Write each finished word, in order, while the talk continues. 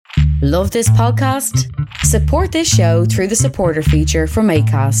Love this podcast? Support this show through the supporter feature from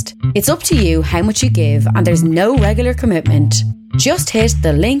Acast. It's up to you how much you give, and there's no regular commitment. Just hit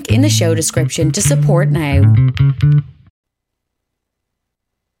the link in the show description to support now.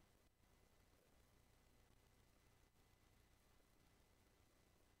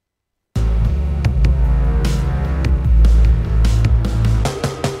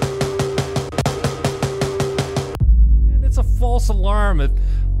 It's a false alarm.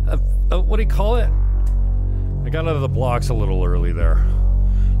 What do you call it? I got out of the blocks a little early there.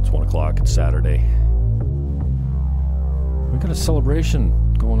 It's 1 o'clock. It's Saturday. We got a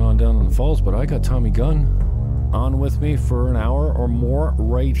celebration going on down in the falls, but I got Tommy Gunn on with me for an hour or more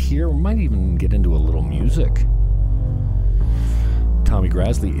right here. We might even get into a little music. Tommy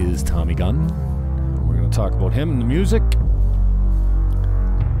Grassley is Tommy Gunn. We're going to talk about him and the music.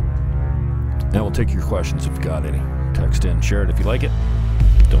 Now we'll take your questions if you got any. Text in, share it if you like it.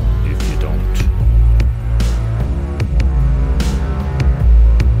 Don't if you don't.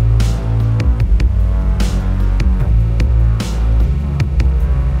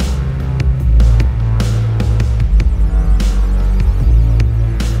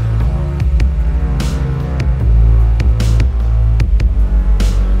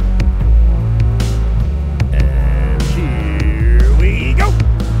 And here we go.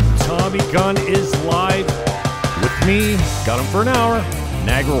 Tommy Gunn is live with me. Got him for an hour.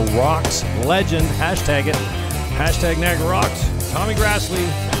 Niagara Rocks legend. Hashtag it. Hashtag Niagara Rocks. Tommy Grassley.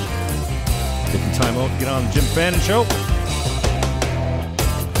 Taking time out to get on the Jim Fannin Show.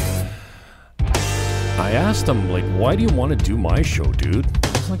 I asked him, like, why do you want to do my show, dude?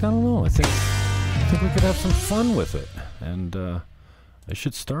 I was like, I don't know. I think we could have some fun with it. And I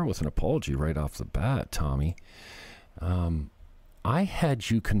should start with an apology right off the bat, Tommy. I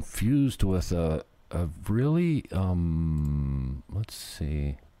had you confused with a really, let's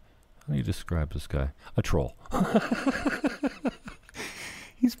see, how do you describe this guy? A troll.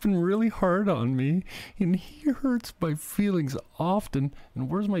 He's been really hard on me, and he hurts my feelings often. And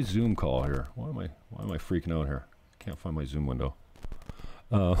where's my Zoom call here? Why am I freaking out here? Can't find my Zoom window.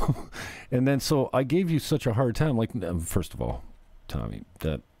 And then, so I gave you such a hard time. Like, first of all, Tommy,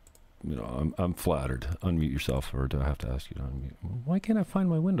 that, you know, I'm flattered. Unmute yourself, or do I have to ask you to unmute? Why can't I find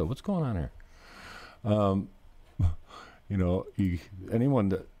my window? What's going on here? You know, anyone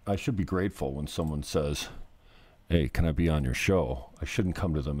that I should be grateful when someone says, hey, can I be on your show? I shouldn't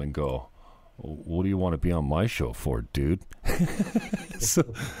come to them and go, what do you want to be on my show for, dude? So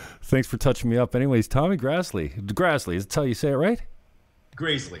thanks for touching me up. Anyways, Tommy Grassley. Grassley, is that how you say it, right?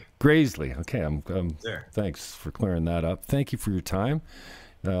 Grassley. Okay, I'm there. Thanks for clearing that up. Thank you for your time,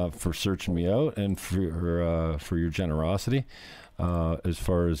 for searching me out, and for your generosity. As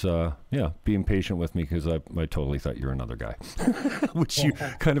far as being patient with me, because I totally thought you were another guy, which you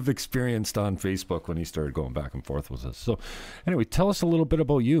kind of experienced on Facebook when he started going back and forth with us. So anyway, tell us a little bit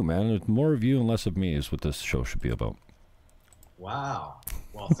about you, man. More of you and less of me is what this show should be about. Wow.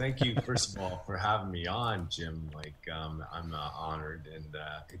 Well, thank you, first of all, for having me on, Jim. Like, I'm honored, and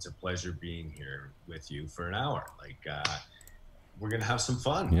it's a pleasure being here with you for an hour. Like, we're going to have some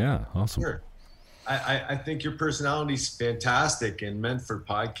fun. Yeah, awesome. Sure. I think your personality's fantastic and meant for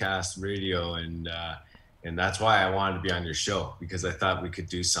podcast radio, and that's why I wanted to be on your show, because I thought we could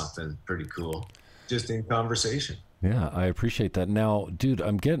do something pretty cool just in conversation. Yeah, I appreciate that. Now, dude,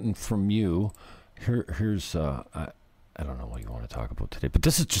 I'm getting from you, here's, I don't know what you want to talk about today, but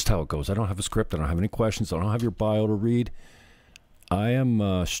this is just how it goes. I don't have a script. I don't have any questions. I don't have your bio to read. I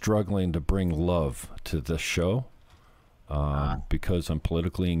am struggling to bring love to this show because I'm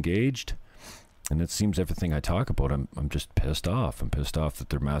politically engaged. And it seems everything I talk about, I'm just pissed off. I'm pissed off that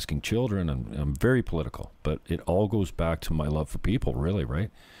they're masking children, and I'm very political. But it all goes back to my love for people, really,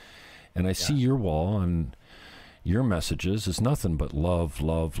 right? And I see your wall, and your messages is nothing but love,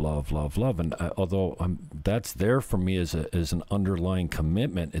 love, love, love, love. And although that's there for me as an underlying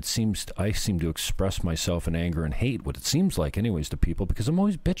commitment, I seem to express myself in anger and hate, what it seems like anyways, to people, because I'm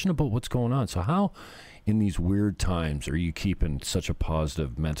always bitching about what's going on. So how, in these weird times, are you keeping such a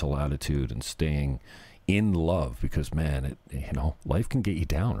positive mental attitude and staying in love? Because, man, life can get you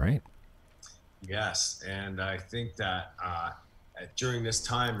down, right? Yes, and I think that during this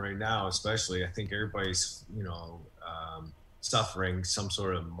time right now, especially, I think everybody's, suffering some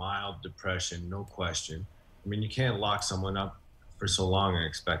sort of mild depression, no question. I mean, you can't lock someone up for so long and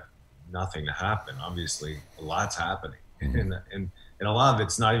expect nothing to happen. Obviously, a lot's happening, and a lot of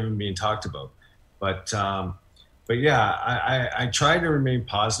it's not even being talked about. But yeah, I try to remain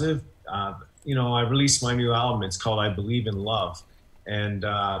positive. I released my new album. It's called I Believe in Love. And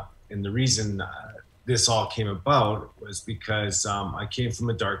the reason this all came about was because I came from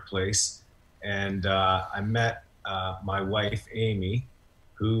a dark place, and I met my wife, Amy,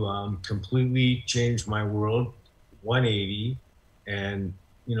 who completely changed my world 180, and,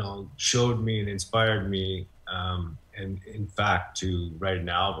 you know, showed me and inspired me, and in fact, to write an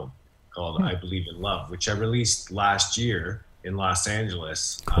album called I Believe in Love, which I released last year in Los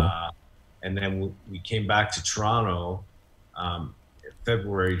Angeles. Cool. And then we came back to Toronto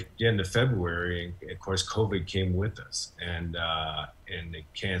February, the end of February, and of course COVID came with us, and it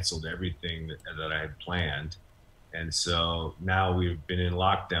canceled everything that I had planned. And so now we've been in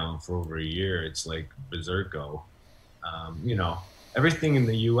lockdown for over a year. It's like berserko. You know, everything in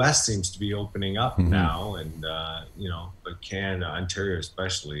the U.S. seems to be opening up now, and you know, but Canada, Ontario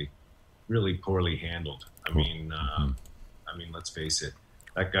especially, really poorly handled. I mean, let's face it,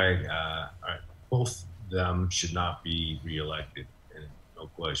 that guy, both of them should not be reelected, and no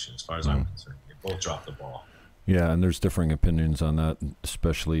question, as far as I'm concerned. They both dropped the ball. Yeah, and there's differing opinions on that,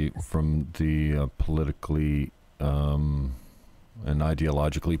 especially from the politically and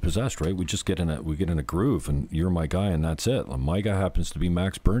ideologically possessed, right? We just get in a groove, and you're my guy, and that's it. My guy happens to be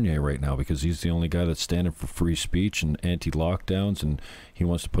Max Bernier right now because he's the only guy that's standing for free speech and anti-lockdowns, and he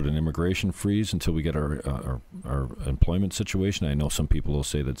wants to put an immigration freeze until we get our employment situation. I know some people will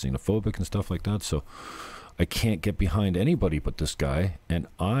say that's xenophobic and stuff like that, so I can't get behind anybody but this guy, and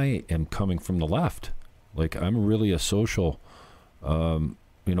I am coming from the left. Like, I'm really a social,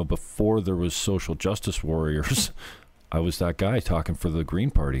 you know, before there was social justice warriors, I was that guy talking for the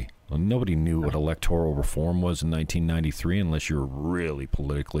Green Party. Well, nobody knew what electoral reform was in 1993 unless you were really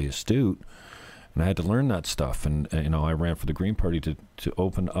politically astute. And I had to learn that stuff. And you know, I ran for the Green Party to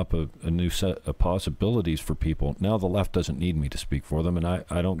open up a new set of possibilities for people. Now the left doesn't need me to speak for them, and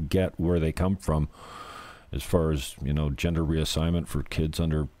I don't get where they come from as far as, you know, gender reassignment for kids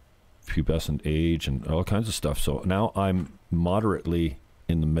under pubescent age and all kinds of stuff. So now I'm moderately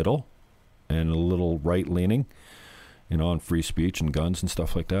in the middle and a little right-leaning, you know, on free speech and guns and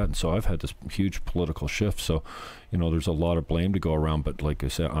stuff like that. And so I've had this huge political shift. So, you know, there's a lot of blame to go around. But like I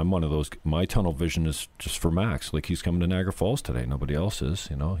said, I'm one of those, my tunnel vision is just for Max. Like, he's coming to Niagara Falls today. Nobody else is,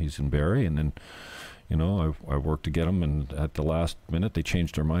 you know, he's in Barrie. And then, you know, I worked to get him. And at the last minute, they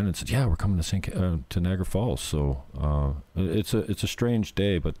changed their mind and said, yeah, we're coming to Niagara Falls. So it's a strange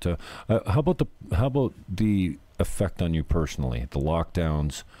day. But how about the effect on you personally, the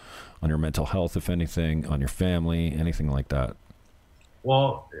lockdowns, on your mental health, if anything, on your family, anything like that?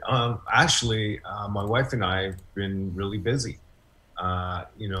 Well, actually, my wife and I have been really busy.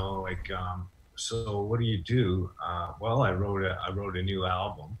 You know, like, so what do you do? Well, I wrote a new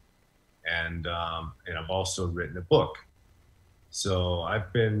album, and I've also written a book. So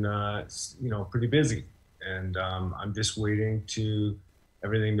I've been, you know, pretty busy, and I'm just waiting to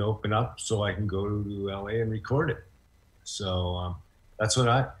everything to open up so I can go to LA and record it. So that's what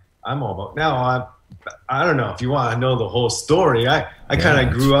I'm all about. Now, I don't know if you want to know the whole story. I kind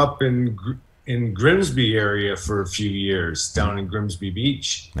of grew up in Grimsby area for a few years, down in Grimsby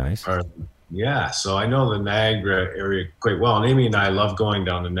Beach. Nice. Yeah, so I know the Niagara area quite well. And Amy and I love going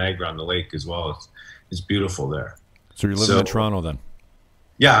down to Niagara on the lake as well. It's beautiful there. So you're living in Toronto then?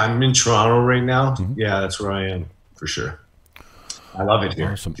 Yeah, I'm in Toronto right now. Yeah, that's where I am for sure. I love it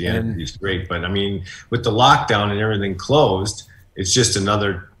here. Awesome. The energy is great. But I mean, with the lockdown and everything closed, it's just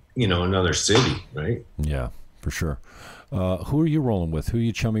another city, right? Yeah, for sure. Who are you rolling with? Who are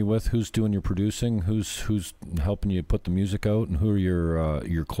you chummy with? Who's doing your producing? Who's helping you put the music out? And who are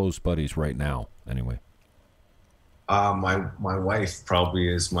your close buddies right now? Anyway, my wife probably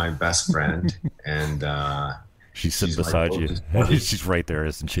is my best friend, and she's sitting beside you. She's right there,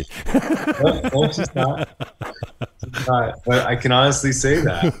 isn't she? No, she's not. She's not. But I can honestly say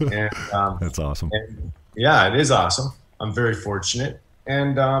that. And, that's awesome. And, yeah, it is awesome. I'm very fortunate.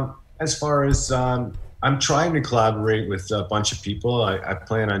 And as far as I'm trying to collaborate with a bunch of people, I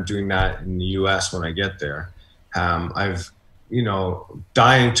plan on doing that in the U.S. when I get there. I've, you know,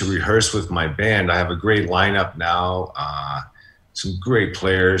 dying to rehearse with my band. I have a great lineup now, some great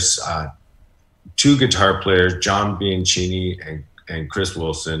players, 2 guitar players, John Bianchini and Chris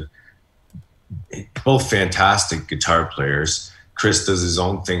Wilson, both fantastic guitar players. Chris does his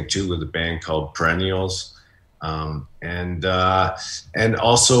own thing too with a band called Perennials. And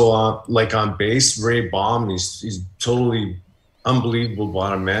also like on bass, Ray Baum, he's totally unbelievable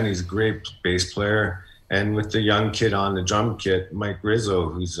bottom man. He's a great bass player. And with the young kid on the drum kit, Mike Rizzo,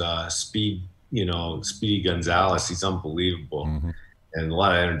 who's Speedy Gonzalez, he's unbelievable. And a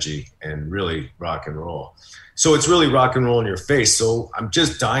lot of energy and really rock and roll. So it's really rock and roll in your face. So I'm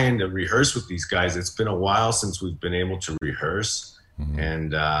just dying to rehearse with these guys. It's been a while since we've been able to rehearse.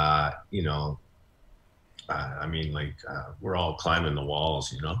 And, you know, I mean, like we're all climbing the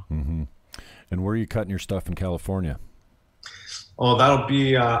walls, you know. Mm-hmm. And where are you cutting your stuff in California? Oh, that'll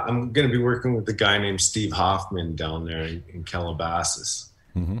be. I'm going to be working with a guy named Steve Hoffman down there in Calabasas,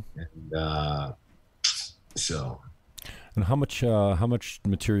 Mm-hmm. and so. And how much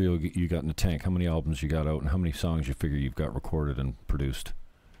material you got in the tank? How many albums you got out, and how many songs you figure you've got recorded and produced?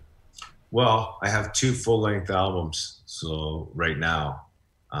 Well, I have 2 full-length albums. So right now,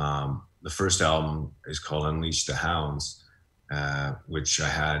 the first album is called Unleash the Hounds, which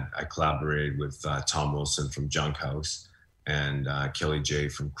I collaborated with Tom Wilson from Junk House and Kelly J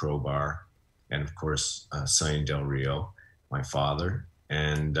from Crowbar, and of course Sonny Del Rio, my father.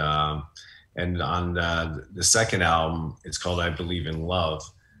 And on the second album, it's called I Believe in Love.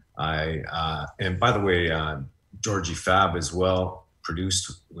 And by the way, Georgie Fab as well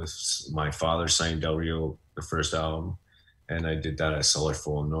produced with my father, Sonny Del Rio, the first album, and I did that at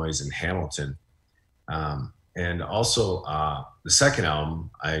Cellarful Noise in Hamilton. And also the second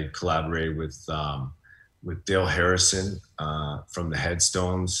album, I collaborated with Dale Harrison from the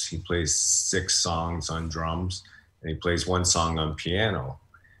Headstones. He plays 6 songs on drums, and he plays 1 song on piano.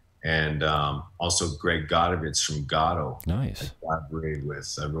 And also Greg Godovitz from Gatto. Nice. I collaborated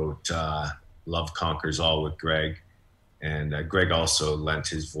with. I wrote Love Conquers All with Greg. And Greg also lent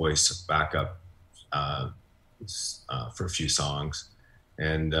his voice back up for a few songs.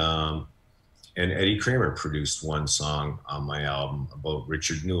 And Eddie Kramer produced 1 song on my album about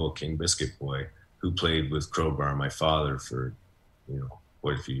Richard Newell, King Biscuit Boy, who played with Crowbar, my father, for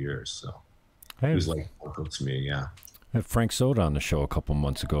quite a few years. So he was like uncle to me, yeah. I had Frank Soda on the show a couple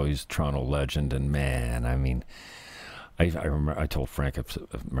months ago. He's a Toronto legend, and man, I mean, I remember I told Frank. I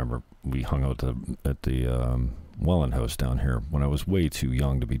remember we hung out at the Welland House down here when I was way too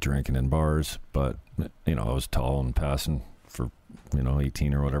young to be drinking in bars, but I was tall and passing for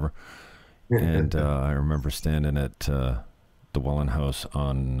 18 or whatever. And I remember standing at the Welland House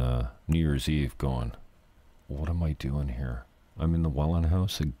on New Year's Eve, going, "What am I doing here? I'm in the Welland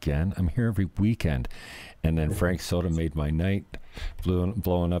House again. I'm here every weekend." And then Frank Soda made my night,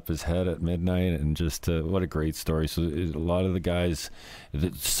 blowing up his head at midnight, and just what a great story. So a lot of the guys,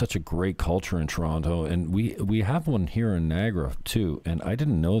 it's such a great culture in Toronto, and we have one here in Niagara too. And I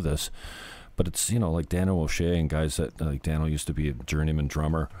didn't know this, but it's like Daniel O'Shea and guys that like Daniel used to be a journeyman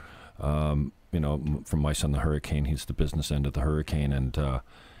drummer. From My Son the Hurricane, he's the business end of the Hurricane, and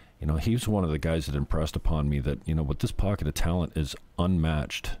he was one of the guys that impressed upon me that, what this pocket of talent is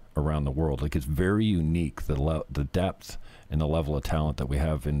unmatched around the world. Like, it's very unique, the depth and the level of talent that we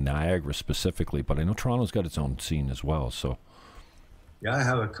have in Niagara specifically, but I know Toronto's got its own scene as well, so. Yeah, I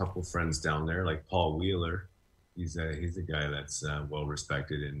have a couple friends down there, like Paul Wheeler. He's a guy that's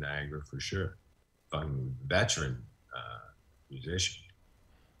well-respected in Niagara for sure. Fun veteran musician.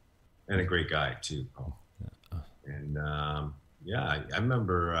 And a great guy, too, Paul. Yeah. And, I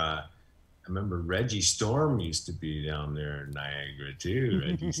remember Reggie Storm used to be down there in Niagara too.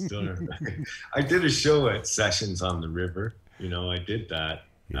 Reggie Storm. I did a show at Sessions on the River. I did that.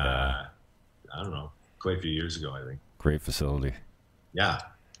 Yeah. I don't know, quite a few years ago, I think. Great facility. Yeah,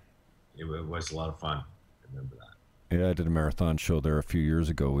 it was a lot of fun. I remember that. Yeah, I did a marathon show there a few years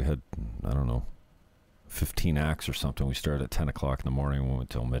ago. We had, 15 acts or something. We started at 10 o'clock in the morning. We went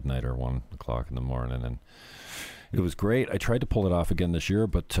till midnight or 1 o'clock in the morning, and it was great. I tried to pull it off again this year,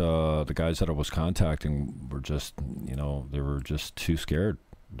 but the guys that I was contacting were just, they were just too scared.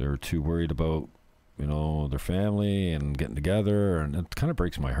 They were too worried about, their family and getting together. And it kind of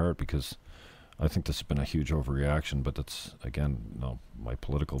breaks my heart because I think this has been a huge overreaction, but that's, again, my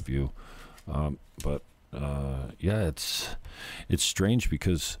political view. It's strange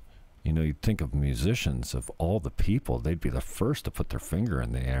because, you'd think of musicians, of all the people, they'd be the first to put their finger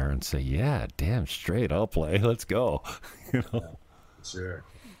in the air and say, yeah, damn straight, I'll play, let's go. Yeah, sure.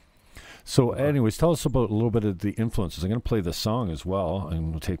 So anyways, tell us about a little bit of the influences. I'm going to play this song as well,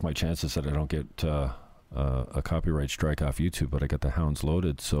 and we'll take my chances that I don't get a copyright strike off YouTube, but I got the Hounds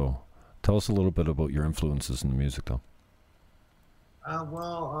loaded. So tell us a little bit about your influences in the music, though.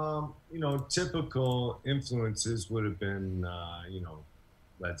 Typical influences would have been,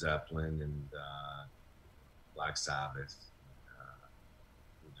 Led Zeppelin and Black Sabbath,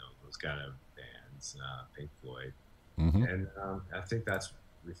 those kind of bands, Pink Floyd. Mm-hmm. And I think that's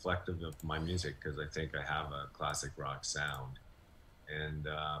reflective of my music because I think I have a classic rock sound.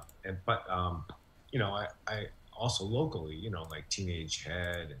 But I also locally, like Teenage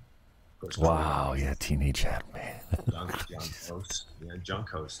Head and of course. Wow, yeah, Teenage Head, man. Junk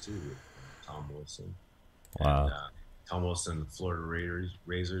House too, with Tom Wilson. Wow. And, Tom Wilson, the Florida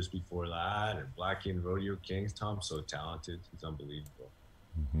Razors before that, and Blackie and Rodeo Kings. Tom's so talented; he's unbelievable.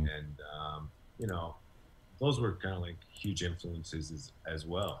 Mm-hmm. And those were kind of like huge influences as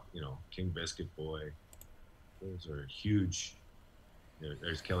well. You know, King Biscuit Boy. Those are huge.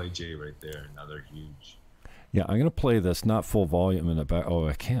 There's Kelly J right there, another huge. Yeah, I'm gonna play this, not full volume in the back. Oh,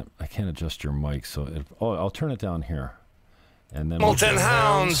 I can't adjust your mic, so I'll turn it down here, and then Hamilton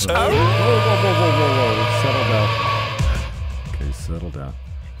Hounds. Whoa, settle down. Okay, settle down.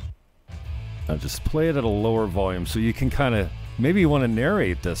 Now just play it at a lower volume, so you can kind of maybe you want to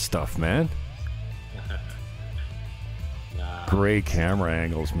narrate this stuff, man. Great camera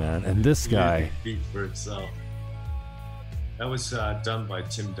angles, man, and this guy. Speaks for itself. That was done by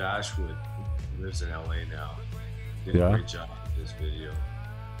Tim Dashwood. He lives in LA now. Did a great job with this video.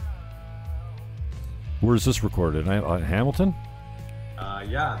 Where's this recorded? Hamilton?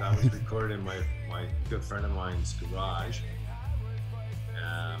 Yeah, that was recorded in my good friend of mine's garage.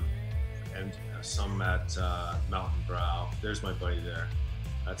 And some at Mountain Brow. There's my buddy there.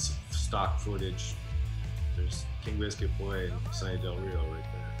 That's stock footage. There's King Biscuit Boy and Sonny Del Rio right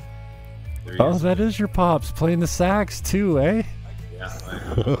there. Oh, that is your pops playing the sax too, eh? Yeah.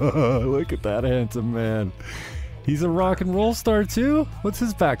 Look at that handsome man. He's a rock and roll star too? What's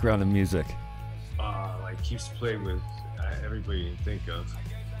his background in music? Like he used to play with everybody you can think of.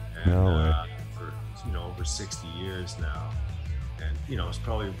 And for over 60 years now. And he's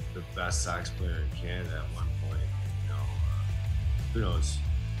probably the best sax player in Canada at one point. Who knows?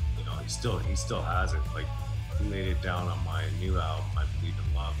 He still has it. Like he laid it down on my new album, I Believe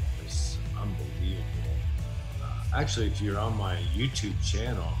in Love. It was unbelievable. Actually, if you're on my YouTube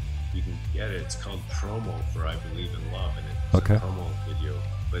channel, you can get it. It's called Promo for I Believe in Love, and it's a promo video.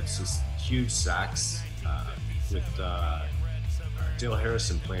 But it's this huge sax with Dale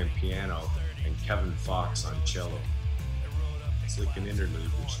Harrison playing piano and Kevin Fox on cello. It's like an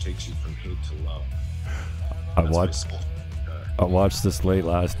interlude which takes you from hate to love. I watched this late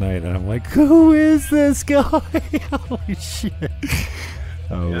last night, and I'm like, who is this guy? Holy shit.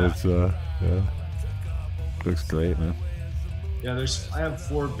 It's looks great, man. Yeah, I have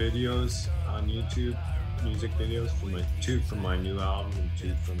 4 videos on YouTube, music videos two from my new album and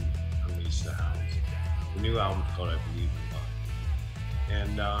 2 from Unleash the Hounds. The new album is called I Believe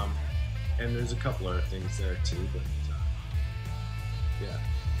in Love. And there's a couple other things there too, but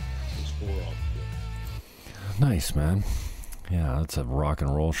there's 4 altogether. Nice, man. Yeah, that's a rock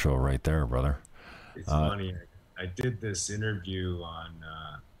and roll show right there, brother. It's funny. I did this interview on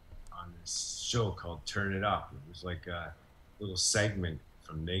this show called Turn It Up. It was like a little segment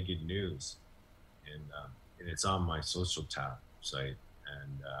from Naked News, and it's on my Social Tap site,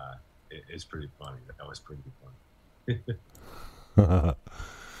 and it's pretty funny. That was pretty funny. You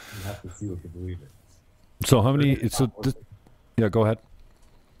have to feel to believe it. So how many? Yeah, go ahead.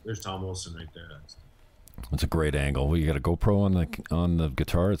 There's Tom Wilson right there. That's a great angle. Well, you got a GoPro on the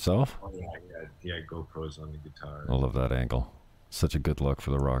guitar itself? Oh, yeah, GoPro's on the guitar. I love that angle. Such a good look for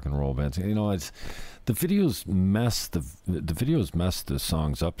the rock and roll bands. It's the videos mess the videos mess the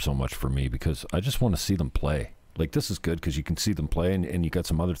songs up so much for me because I just want to see them play. Like this is good because you can see them play and you got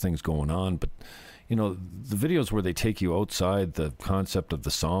some other things going on, but the videos where they take you outside the concept of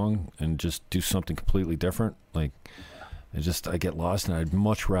the song and just do something completely different, like I get lost, and I'd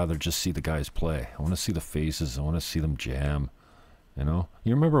much rather just see the guys play. I want to see the faces. I want to see them jam. You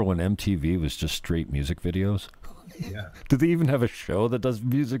remember when MTV was just straight music videos? Yeah. Do they even have a show that does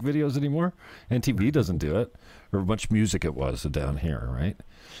music videos anymore? MTV doesn't do it. Or much music it was down here, right?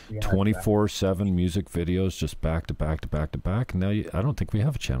 Yeah, 24/7 music videos, just back to back to back to back. And now I don't think we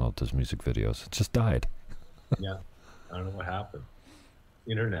have a channel that does music videos. It just died. Yeah. I don't know what happened.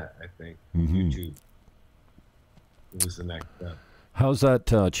 Internet, I think. Mm-hmm. YouTube. It was the next step. How's that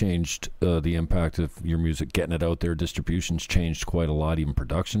changed the impact of your music, getting it out there? Distribution's changed quite a lot. Even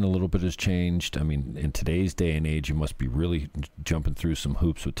production a little bit has changed. I mean, in today's day and age, you must be really jumping through some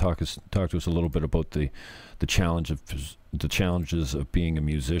hoops. So talk to us a little bit about the challenges of being a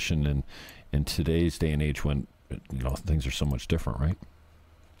musician and in today's day and age when things are so much different, right?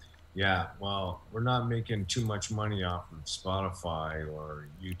 Yeah, well, we're not making too much money off of Spotify or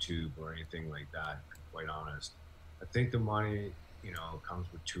YouTube or anything like that, to be quite honest. I think the money, comes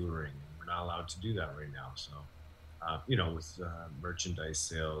with touring, and we're not allowed to do that right now. So, with merchandise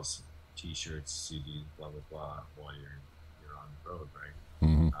sales, T-shirts, CDs, blah blah blah, while you're on the road, right?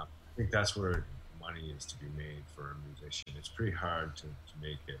 Mm-hmm. I think that's where money is to be made for a musician. It's pretty hard to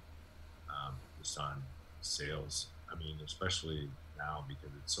make it just on sales. I mean, especially now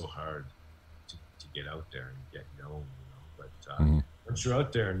because it's so hard to get out there and get known. But once you're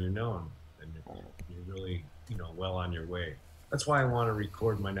out there and you're known, then you're really well on your way. That's why I want to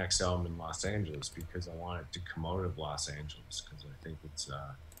record my next album in Los Angeles, because I want it to come out of Los Angeles, because I think it's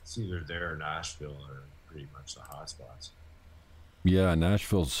either there or Nashville or pretty much the hot spots. Yeah,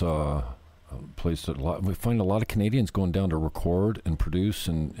 Nashville's place a lot. We find a lot of Canadians going down to record and produce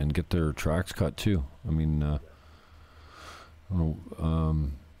and get their tracks cut too. I mean,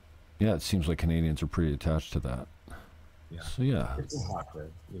 yeah, it seems like Canadians are pretty attached to that. Yeah. So yeah, it's a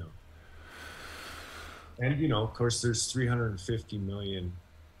hotbed, And of course, there's 350 million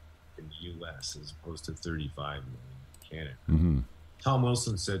in the U.S. as opposed to 35 million in Canada. Mm-hmm. Tom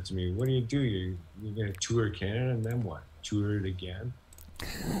Wilson said to me, "What do? You're going to tour Canada and then what? Tour it again?"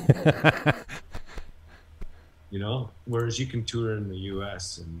 Whereas you can tour in the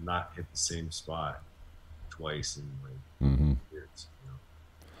U.S. and not hit the same spot twice in like years.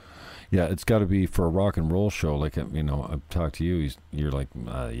 Yeah, it's got to be for a rock and roll show. Like, I've talked to you. You're like,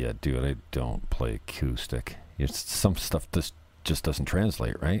 yeah, dude, I don't play acoustic. Some stuff just doesn't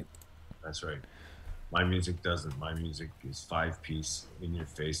translate, right? That's right. My music doesn't. My music is 5-piece,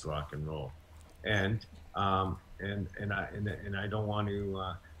 in-your-face rock and roll, and I don't want to.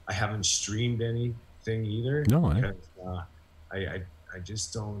 I haven't streamed anything either. No, because I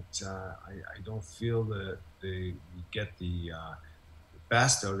just don't. I don't feel that you get the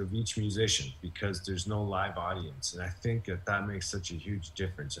best out of each musician because there's no live audience, and I think that makes such a huge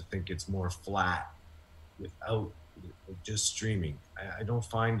difference. I think it's more flat without just streaming. I don't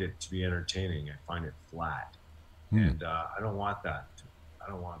find it to be entertaining. I find it flat, and I don't want that. I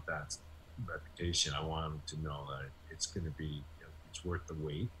don't want that reputation. I want them to know that it's going to be, it's worth the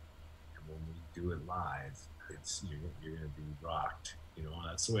wait. And when we do it live, you're going to be rocked.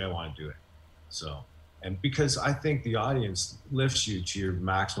 That's the way I want to do it. So. And because I think the audience lifts you to your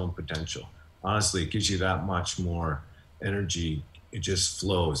maximum potential. Honestly, it gives you that much more energy. It just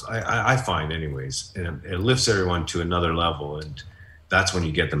flows. I find anyways, and it lifts everyone to another level. And that's when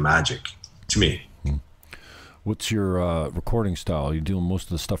you get the magic, to me. What's your recording style? Are you doing most of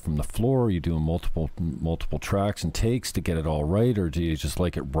the stuff from the floor? Are you doing multiple tracks and takes to get it all right? Or do you just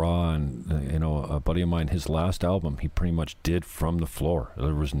like it raw? And, a buddy of mine, his last album, he pretty much did from the floor.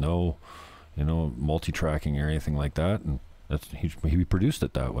 There was no multi-tracking or anything like that, and he produced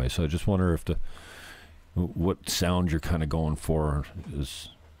it that way. So I just wonder if what sound you're kind of going for is.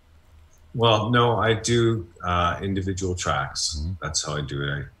 Well, no, I do individual tracks. That's how I do it.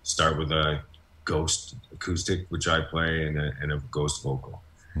 I start with a ghost acoustic, which I play, and a ghost vocal,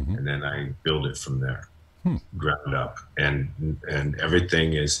 and then I build it from there, ground up, and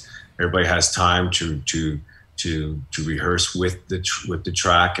everything is. Everybody has time to rehearse with the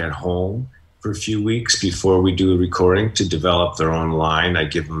track at home for a few weeks before we do a recording to develop their own line. I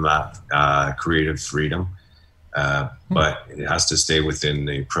give them that creative freedom, but it has to stay within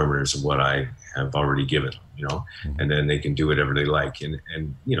the perimeters of what I have already given them, and then they can do whatever they like. And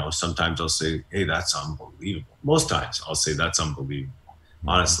sometimes I'll say, hey, that's unbelievable. Most times I'll say that's unbelievable,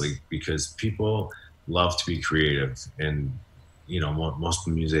 honestly, because people love to be creative, and, most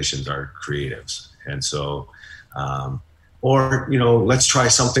musicians are creatives. And so, or, let's try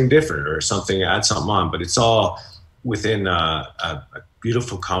something different or something, add something on, but it's all within a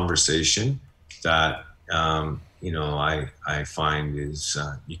beautiful conversation that, I find is,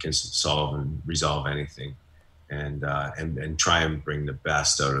 you can solve and resolve anything and try and bring the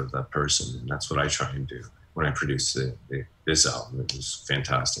best out of that person. And that's what I try and do when I produce this album. It was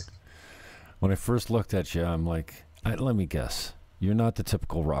fantastic. When I first looked at you, I'm like, let me guess. You're not the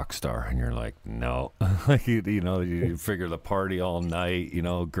typical rock star, and you're like, no. You figure the party all night,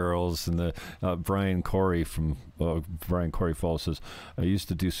 girls, and the Brian Corey from Brian Corey Falls says, I used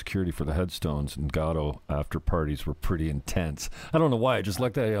to do security for the Headstones, and Gatto after parties were pretty intense. I don't know why. I just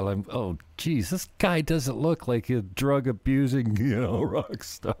looked at you, I'm, oh, geez, this guy doesn't look like a drug abusing, rock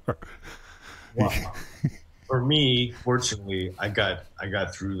star. Wow. For me, fortunately, I got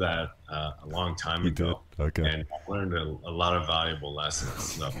through that a long time ago. Okay. And I learned a lot of valuable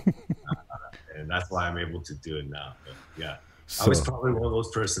lessons. So, and that's why I'm able to do it now. But yeah, I was probably one of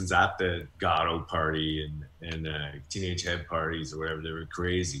those persons at the Gatto party and Teenage Head parties or whatever. They were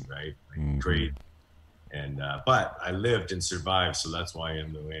crazy, right? Crazy. And but I lived and survived, so that's why I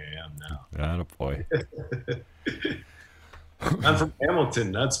am the way I am now. Attaboy. I'm from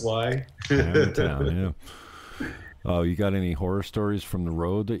Hamilton, that's why. Hamilton, yeah. Oh, you got any horror stories from the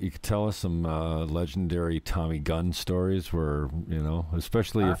road that you could tell us? Some legendary Tommy Gunn stories where,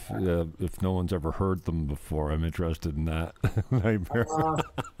 especially if no one's ever heard them before. I'm interested in that. Nightmare.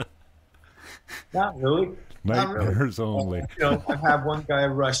 Not really. Nightmares only. I've had one guy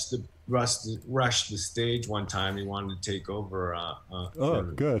rush the stage one time. He wanted to take over. Oh,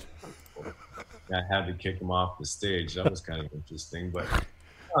 good. I had to kick him off the stage. That was kind of interesting, but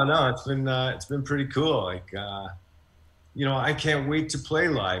no, it's been pretty cool. Like, I can't wait to play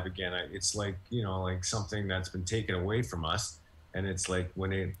live again. It's like, like something that's been taken away from us. And it's like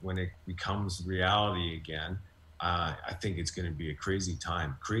when it becomes reality again, I think it's going to be a crazy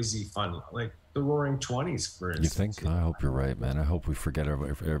time, crazy fun, like the Roaring Twenties, for You instance. think? I hope you're right, man. I hope we forget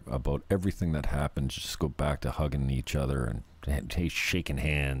about everything that happened. Just go back to hugging each other and shaking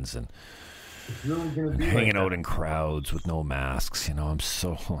hands and It's really going to and be hanging like out that. in crowds with no masks. I'm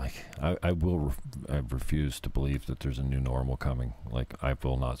so like I refuse to believe that there's a new normal coming. Like I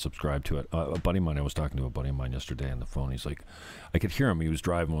will not subscribe to it. A buddy of mine, I was talking to a buddy of mine yesterday on the phone. He's like, I could hear him. He was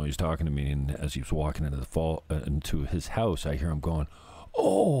driving while he was talking to me, and as he was walking into his house, I hear him going,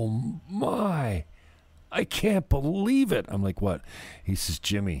 "Oh my! I can't believe it." I'm like, "What?" He says,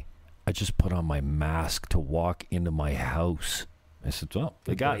 "Jimmy, I just put on my mask to walk into my house." I said, "Well,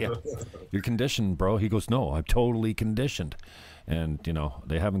 they got you. You're conditioned, bro." He goes, "No, I'm totally conditioned." And,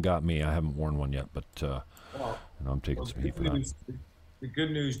 they haven't got me. I haven't worn one yet, but, Well, I'm taking well, some heat for that. the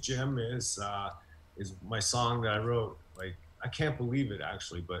good news, Jim, is my song that I wrote. Like, I can't believe it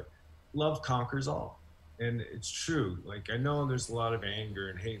actually, but love conquers all, and it's true. Like, I know there's a lot of anger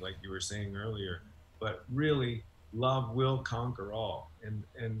and hate, like you were saying earlier, but really, love will conquer all, and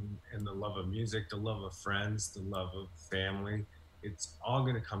the love of music, the love of friends, the love of family. It's all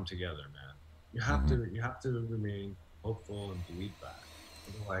going to come together, man. Hmm. You have to remain hopeful and believe that.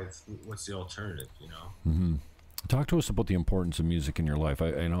 Otherwise, what's the alternative? Hmm. Talk to us about the importance of music in your life.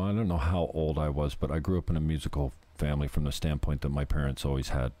 I don't know how old I was, but I grew up in a musical family from the standpoint that my parents always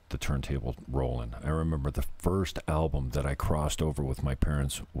had the turntable rolling. I remember the first album that I crossed over with my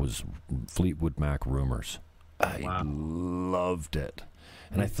parents was Fleetwood Mac Rumors. I Wow, loved it.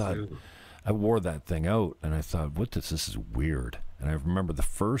 And I me thought, too. I wore that thing out and I thought, this is weird. And I remember the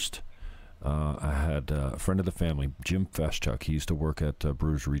first, I had a friend of the family, Jim Feschuk. He used to work at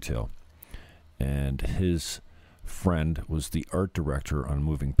Bruce Retail. And his friend was the art director on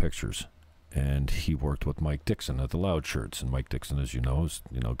Moving Pictures. And he worked with Mike Dixon at the Loud Shirts. And Mike Dixon, as you know, is,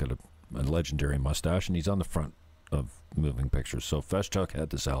 got a legendary mustache. And he's on the front of Moving Pictures. So Feschuk had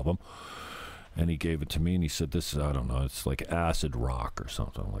this album and he gave it to me and he said, "This is, I don't know, it's like acid rock or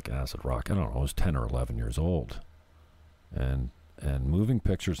something, like acid rock." I don't know, I was 10 or 11 years old. And Moving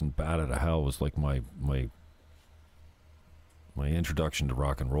Pictures and Bat Out of Hell was like my introduction to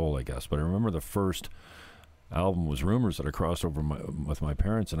rock and roll, I guess. But I remember the first album was Rumors that I crossed over with my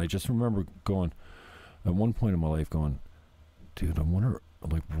parents, and I just remember going at one point in my life going, "Dude, I wonder,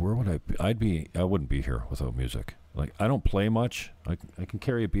 like, where would I be? I wouldn't be here without music. Like, I don't play much. I can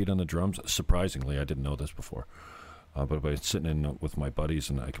carry a beat on the drums. Surprisingly, I didn't know this before. But by sitting in with my buddies,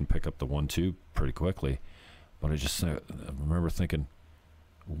 and I can pick up the 1-2 pretty quickly. But I remember thinking,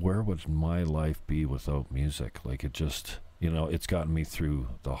 where would my life be without music? Like, it just, it's gotten me through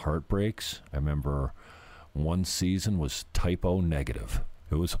the heartbreaks. I remember one season was typo negative.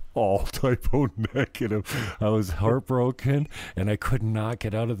 It was all typo negative. I was heartbroken, and I could not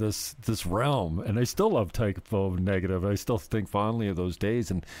get out of this realm. And I still love typo negative. I still think fondly of those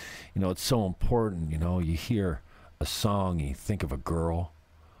days. And it's so important. You hear a song, you think of a girl,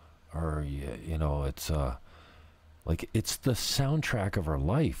 or it's like it's the soundtrack of our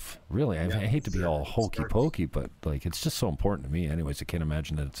life. Really, I Yeah, hate for to be sure. all It hokey starts. pokey, but like it's just so important to me. Anyways, I can't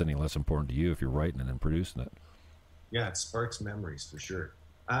imagine that it's any less important to you if you're writing it and producing it. Yeah, it sparks memories for sure.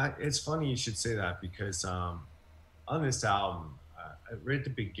 It's funny you should say that because on this album, right at the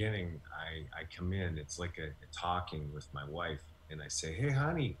beginning, I come in. It's like a talking with my wife, and I say, "Hey,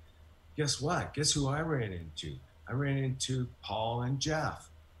 honey, guess what? Guess who I ran into? I ran into Paul and Jeff."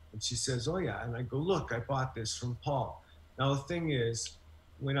 And she says, "Oh yeah." And I go, "Look, I bought this from Paul." Now the thing is,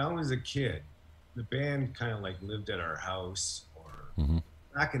 when I was a kid, the band kind of like lived at our house, or Hmm.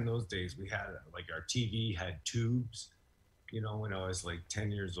 back in those days, we had like our TV had tubes. When I was like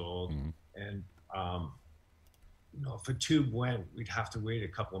 10 years old, Hmm. and um, if a tube went, we'd have to wait a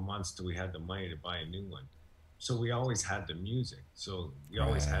couple of months till we had the money to buy a new one. So we always had the music. So we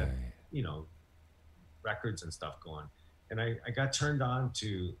always had, Right. you know, records and stuff going. And I got turned on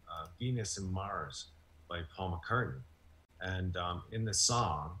to Venus and Mars by Paul McCartney. And in the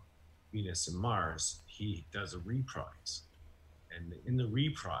song, Venus and Mars, he does a reprise. And in the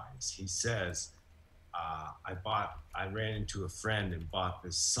reprise, he says, I ran into a friend and bought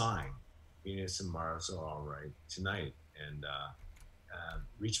this sign. Venus and Mars are all right tonight. And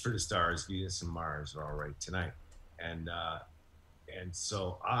reach for the stars. Venus and Mars are all right tonight. And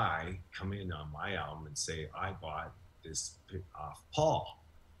so I come in on my album and say I bought this off Paul,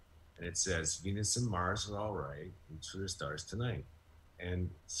 and it says Venus and Mars are all right. Reach for the stars tonight. And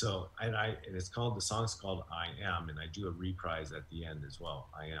so and it's called, the song's called I Am, and I do a reprise at the end as well.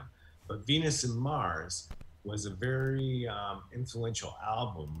 I Am. But Venus and Mars was a very influential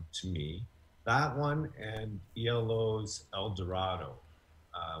album to me. That one and ELO's El Dorado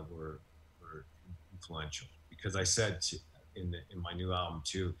were influential because I said in my new album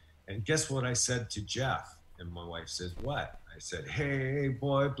too. And guess what I said to Jeff? And my wife says, "What?" I said, "Hey,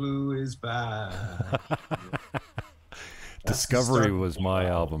 Boy Blue is back." Discovery was my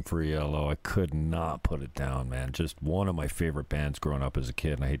album for ELO. I could not put it down, man. Just one of my favorite bands growing up as a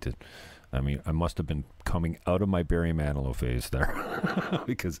kid. And I must have been coming out of my Barry Manilow phase there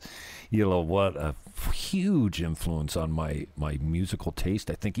because ELO, what a huge influence on my musical taste.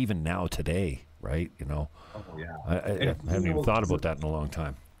 I think even now today, right? Oh yeah. I haven't even thought about that in a long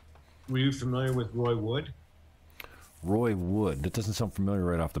time. Were you familiar with Roy Wood? Roy Wood. That doesn't sound familiar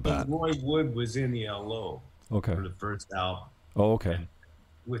right off the bat. Roy Wood was in ELO. Okay. For the first album. Oh, okay.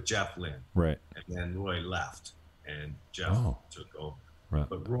 With Jeff Lynne. Right. And then Roy left, and Jeff took over. Right.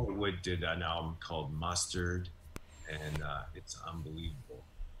 But Roy Wood did an album called Mustard, and it's unbelievable.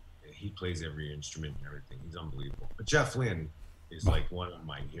 And he plays every instrument and everything. He's unbelievable. But Jeff Lynne is like one of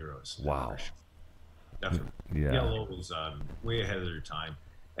my heroes. Wow. Definitely. Yeah. ELO was way ahead of their time.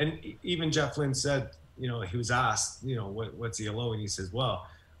 And even Jeff Lynne said, he was asked, what's ELO? And he says, well,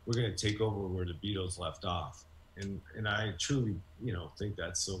 we're going to take over where the Beatles left off. And I truly, think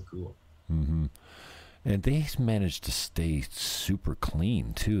that's so cool. Mm-hmm. And they managed to stay super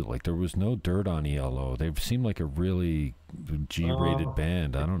clean, too. Like, there was no dirt on ELO. They seemed like a really G-rated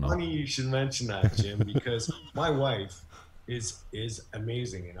band. I don't know. Funny you should mention that, Jim, because my wife is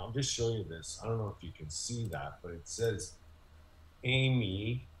amazing. And I'll just show you this. I don't know if you can see that, but it says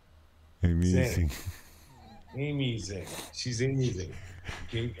Amy Zing. Amy Zing. She's Amy Zing.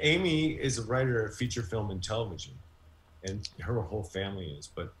 Okay. Amy is a writer of feature film and television, and her whole family is.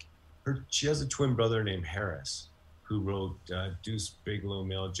 But she has a twin brother named Harris, who wrote Deuce Bigalow,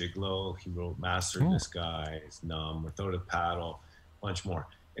 Male Gigolo. He wrote Master in Disguise, Numb, Without a Paddle, a bunch more.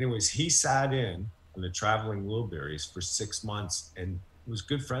 Anyways, he sat in on the Traveling Wilburys for 6 months and was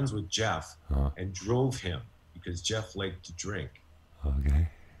good friends with Jeff and drove him because Jeff liked to drink. Okay.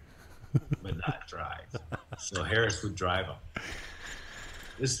 But not drive. So Harris would drive him.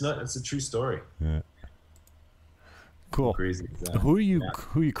 It's a true story. Yeah. Cool. Crazy. Who are you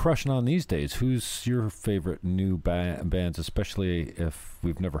crushing on these days? Who's your favorite new bands, especially if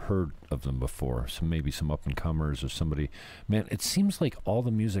we've never heard of them before? So maybe some up and comers or somebody. Man, it seems like all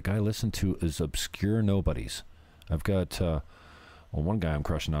the music I listen to is obscure nobodies. I've got one guy I'm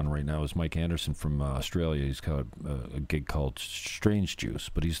crushing on right now is Mike Anderson from Australia. He's got a gig called Strange Juice,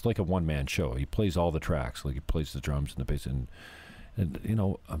 but he's like a one-man show. He plays all the tracks, like he plays the drums and the bass. And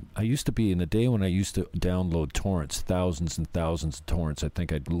I used to be in the day when I used to download torrents, thousands and thousands of torrents. I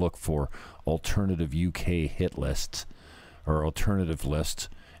think I'd look for alternative UK hit lists or alternative lists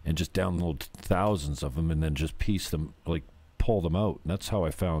and just download thousands of them and then just piece them, like pull them out. And that's how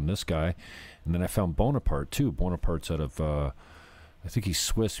I found this guy. And then I found Bonaparte too. Bonaparte's out of, I think he's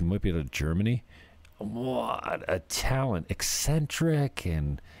Swiss. He might be out of Germany. What a talent, eccentric,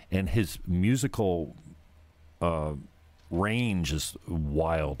 and his musical range is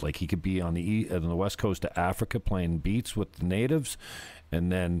wild. Like he could be on the west coast of Africa playing beats with the natives,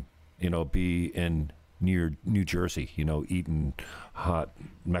 and then be in near New Jersey, eating hot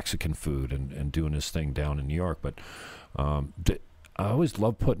Mexican food and doing his thing down in New York. But I always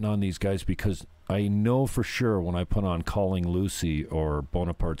love putting on these guys because I know for sure when I put on Calling Lucy or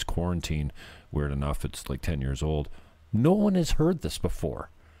Bonaparte's Quarantine, weird enough, it's like 10 years old, no one has heard this before.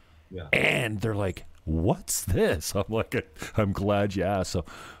 Yeah. And they're like, what's this? I'm like, I'm glad you asked. So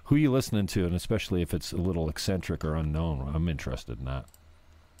who are you listening to? And especially if it's a little eccentric or unknown, I'm interested in that.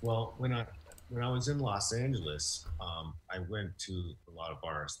 Well, when I was in Los Angeles, I went to a lot of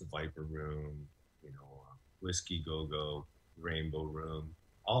bars, the Viper Room, Whiskey Go-Go, Rainbow Room,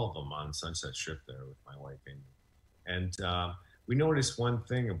 all of them on Sunset Strip there with my wife, Amy. And we noticed one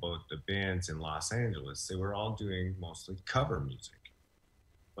thing about the bands in Los Angeles. They were all doing mostly cover music.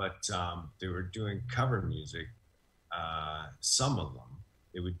 But they were doing cover music. Some of them,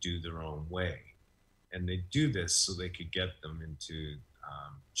 they would do their own way. And they do this so they could get them into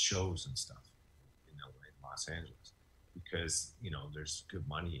shows and stuff in LA, in Los Angeles. Because, there's good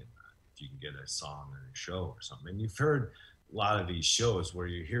money in that. If you can get a song in a show or something. And you've heard a lot of these shows where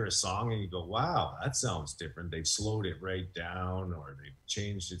you hear a song and you go, wow, that sounds different. They've slowed it right down or they've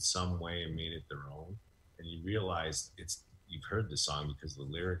changed it some way and made it their own. And you realize you've heard the song because of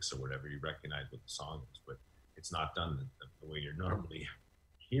the lyrics or whatever, you recognize what the song is, but it's not done the way you normally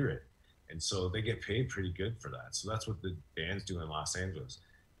hear it. And so they get paid pretty good for that. So that's what the bands do in Los Angeles.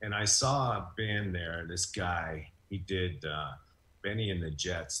 And I saw a band there, this guy, he did Benny and the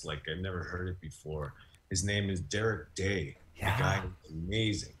Jets, like I've never heard it before. His name is Derek Day. Yeah. The guy is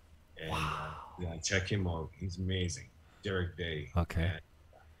amazing. And yeah, check him out. He's amazing. Derek Day. Okay.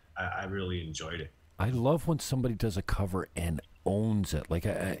 And I really enjoyed it. I love when somebody does a cover and owns it. Like,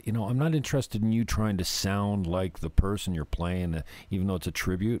 I'm not interested in you trying to sound like the person you're playing, even though it's a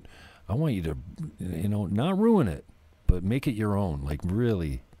tribute. I want you to, not ruin it, but make it your own. Like,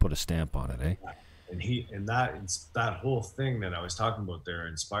 really put a stamp on it, eh? And that whole thing that I was talking about there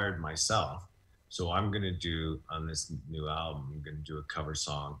inspired myself. So I'm gonna do on this new album, I'm gonna do a cover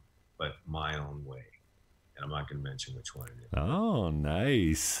song, but my own way. And I'm not gonna mention which one it is. Oh,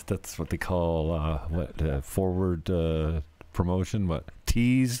 nice. That's what they call forward promotion. What,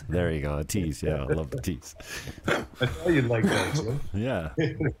 tease? There you go, a tease. Yeah, I love the tease. I thought you'd like that too. Yeah.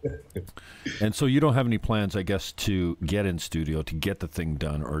 And so you don't have any plans, I guess, to get in studio, to get the thing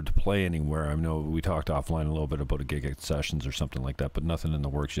done, or to play anywhere? I know we talked offline a little bit about a gig at Sessions or something like that, but nothing in the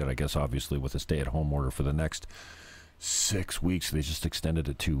works yet. I guess obviously with a stay-at-home order for the next 6 weeks, they just extended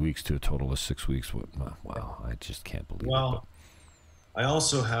it 2 weeks to a total of 6 weeks. Wow, I just can't believe it. Well, I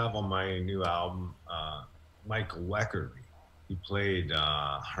also have on my new album Michael Weckerly. He played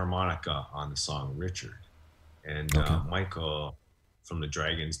harmonica on the song Richard. And Michael from the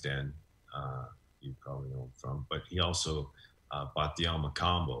Dragon's Den, you probably know him from, but he also bought the El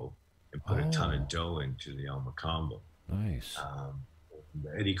Macambo and put a ton of dough into the El Macambo. Nice.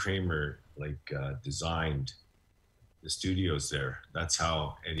 Eddie Kramer designed the studios there. That's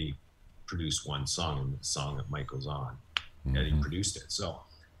how Eddie produced one song, and the song that Michael's on. Mm-hmm. Eddie produced it. So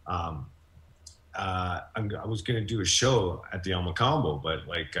I was going to do a show at the El Macambo, but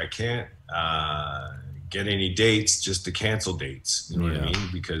I can't get any dates, just to cancel dates. You know what I mean?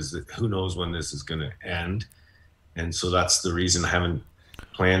 Because who knows when this is going to end. And so that's the reason I haven't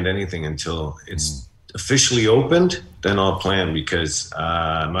planned anything until it's officially opened. Then I'll plan, because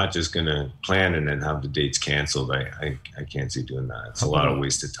I'm not just going to plan and then have the dates canceled. I can't see doing that. It's a lot of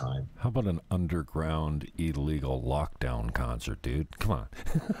wasted time. How about an underground illegal lockdown concert, dude? Come on.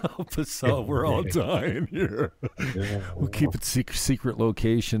 Help us out. We're all dying here. We'll keep it secret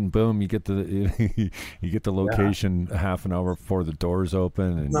location. Boom, you get the location half an hour before the doors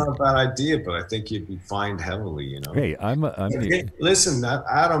open. And it's not a bad idea, but I think you'd be fined heavily, Hey, listen, that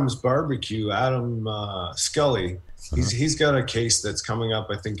Adam's Barbecue, Adam Scully, he's got a case that's coming up,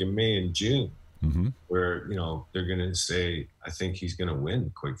 I think, in May and June, where they're going to say, I think he's going to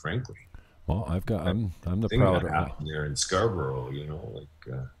win. Quite frankly. Well, I'm the proud happened there in Scarborough.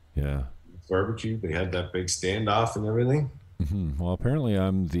 Barbecue. They had that big standoff and everything. Mm-hmm. Well, apparently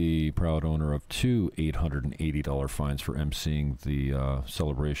I'm the proud owner of 2 $880 fines for emceeing the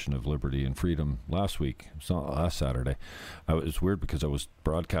celebration of liberty and freedom last Saturday. It was weird because I was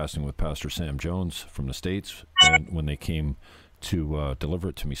broadcasting with Pastor Sam Jones from the States, and when they came to deliver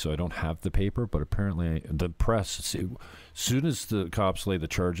it to me, so I don't have the paper, but apparently the press, as soon as the cops lay the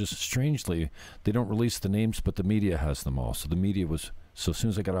charges, strangely, they don't release the names, but the media has them all. So the media was... So as soon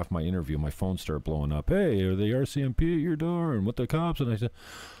as I got off my interview, my phone started blowing up. Hey, are the RCMP at your door? And what the cops? And I said,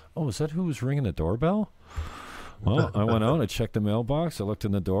 oh, is that who was ringing the doorbell? Well, I went out, I checked the mailbox, I looked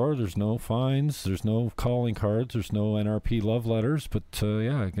in the door. There's no fines, there's no calling cards, there's no NRP love letters. But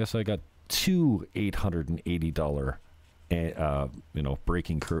I guess I got 2 $880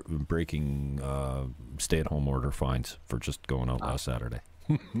 breaking stay-at-home order fines for just going out last Saturday.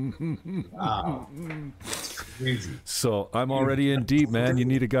 Wow. Crazy. So I'm already in deep, man. You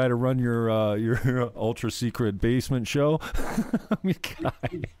need a guy to run your ultra secret basement show. Do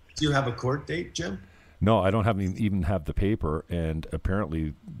you have a court date, Jim? No, I don't even have the paper. And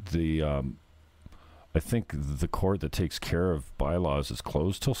apparently I think the court that takes care of bylaws is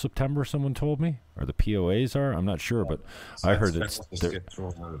closed till September, someone told me, or the POAs are. I'm not sure, but I heard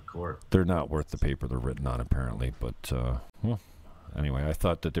they're not worth the paper they're written on, apparently. But anyway, I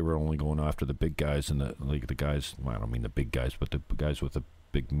thought that they were only going after the big guys and the guys. Well, I don't mean the big guys, but the guys with a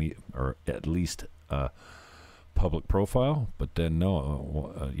big or at least public profile. But then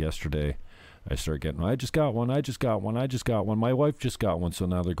no, yesterday I started getting. I just got one. My wife just got one. So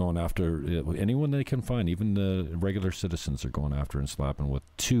now they're going after anyone they can find. Even the regular citizens are going after and slapping with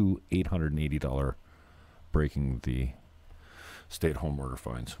 2 $880 breaking the stay-at-home order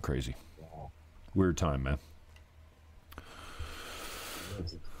fines. Crazy, weird time, man.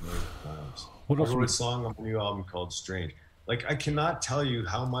 What else? I wrote a song on my new album called Strange. I cannot tell you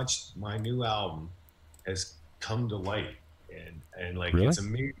how much my new album has come to light, and really? It's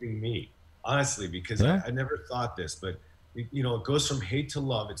amazing me, honestly, because I never thought this, but it goes from hate to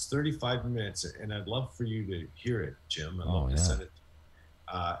love. It's 35 minutes, and I'd love for you to hear it, Jim. I'd love to send it.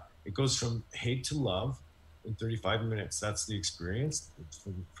 It goes from hate to love, in 35 minutes. That's the experience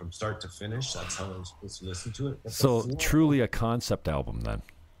from start to finish. That's how I'm supposed to listen to it. But So truly a concept album then.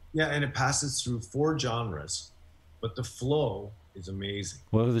 yeah, and it passes through 4 genres, but the flow is amazing.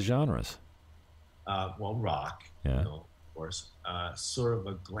 What are the genres? Well, rock, Yeah. you know, of course, sort of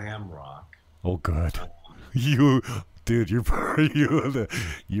a glam rock. Oh, good. You, dude, you're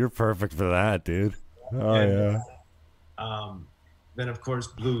you're perfect for that, dude. Oh, And, yeah. Then, of course,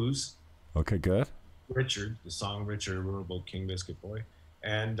 blues. Okay, good. Richard, the song Richard, I wrote about King Biscuit Boy,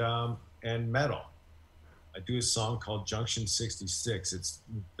 and metal. I do a song called Junction 66. It's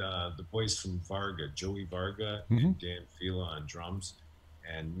the boys from Varga, Joey Varga and Dan Fila on drums,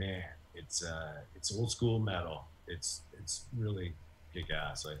 and man, it's old school metal. It's really kick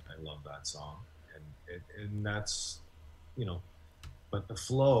ass. I love that song, and that's, you know, but the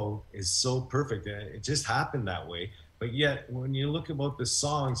flow is so perfect. It just happened that way. But yet, when you look about the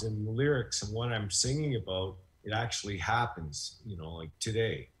songs and the lyrics and what I'm singing about, it actually happens, you know, like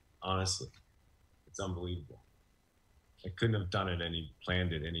today, honestly. It's unbelievable. I couldn't have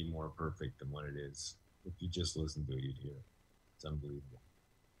planned it any more perfect than what it is. If you just listen to it, you'd hear it. It's unbelievable.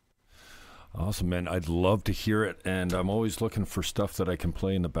 Awesome, man. I'd love to hear it, and I'm always looking for stuff that I can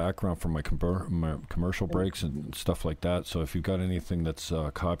play in the background for my commercial breaks and stuff like that. So if you've got anything that's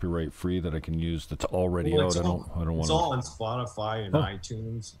copyright free that I can use that's already out, I don't want to. It's all on Spotify and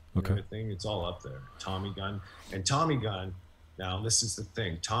iTunes and everything. It's all up there. Tommy Gunn. And Tommy Gunn, now this is the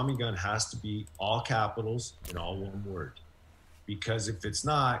thing. Tommy Gunn has to be all capitals and all one word. Because if it's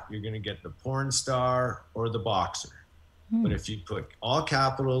not, you're going to get the porn star or the boxer. But if you put all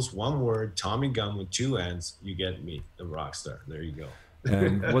capitals, one word, Tommy Gunn with 2 N's, you get me, the rock star. There you go.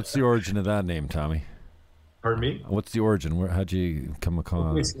 And what's the origin of that name, Tommy? Pardon me? What's the origin? How'd you come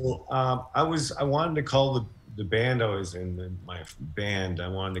across? Okay, so, I wanted to call the band I was in, my band, I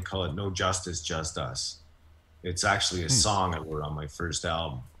wanted to call it No Justice, Just Us. It's actually a song I wrote on my first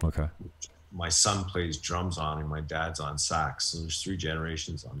album. Okay. My son plays drums on and my dad's on sax. So there's 3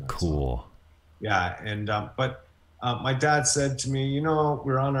 generations on that Cool. song. Yeah, and but my dad said to me, you know,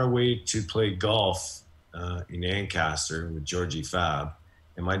 we're on our way to play golf in Ancaster with Georgie Fab.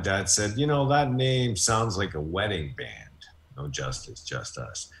 And my dad said, you know, that name sounds like a wedding band. No Justice, Just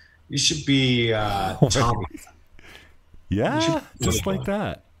Us. You should be Tommy. Yeah, just like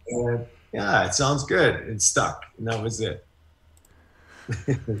that. And, yeah, it sounds good. It stuck. And that was it.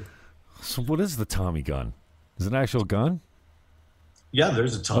 So what is the Tommy gun? Is it an actual gun? Yeah,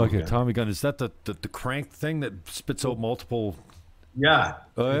 there's a Tommy gun. Tommy gun. Is that the crank thing that spits out multiple? Yeah.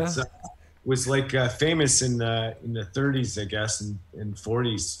 Oh, yeah? It was like famous in the 30s, I guess, and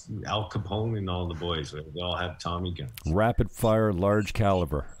 40s. Al Capone and all the boys, they all had Tommy guns. Rapid fire, large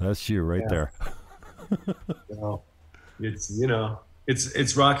caliber. That's you right there. So it's, you know,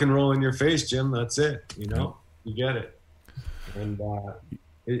 it's rock and roll in your face, Jim. That's it. You know, you get it. And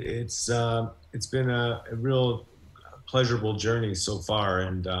it's been a real pleasurable journey so far,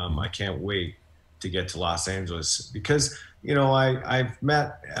 and I can't wait to get to Los Angeles because, you know, I've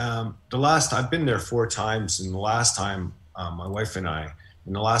met I've been there 4 times, and the last time my wife and I,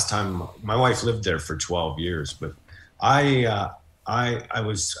 and the last time my wife lived there for 12 years, but I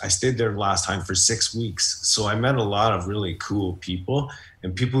stayed there last time for 6 weeks, so I met a lot of really cool people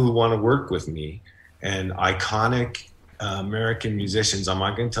and people who want to work with me, and iconic American musicians. I'm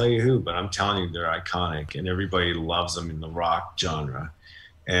not going to tell you who, but I'm telling you they're iconic and everybody loves them in the rock genre.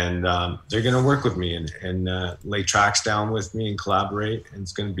 And they're going to work with me and lay tracks down with me and collaborate. And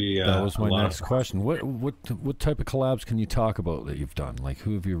it's going to be that was my next question. What type of collabs can you talk about that you've done? Like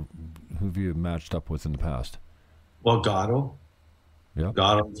who have you matched up with in the past? Well, Gatto. Yeah.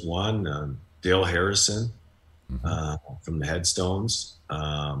 Gatto's one. Dale Harrison from the Headstones.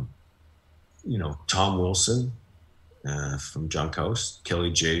 You know, Tom Wilson. From Junk House, Kelly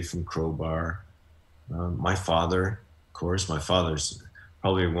J from Crowbar, my father, of course. My father's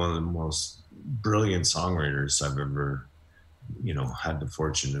probably one of the most brilliant songwriters I've ever, you know, had the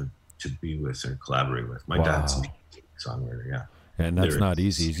fortune to be with and collaborate with. My dad's a songwriter, yeah. And that's not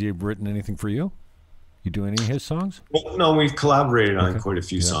easy. Has he written anything for you? You do any of his songs? Well, no, we've collaborated on quite a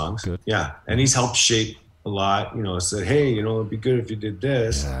few songs. Good. Yeah, and he's helped shape a lot, you know, said, hey, you know, it'd be good if you did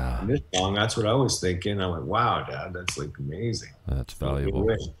this. Yeah. And this song, that's what I was thinking. I went, wow, Dad, that's like amazing. That's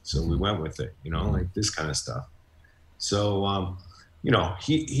valuable. So we went with it, you know, like this kind of stuff. So, you know,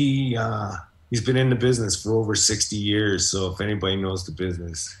 he's been in the business for over 60 years. So if anybody knows the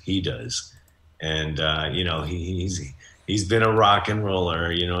business, he does. And, you know, he's been a rock and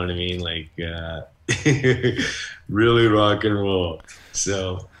roller, you know what I mean? Like, really rock and roll.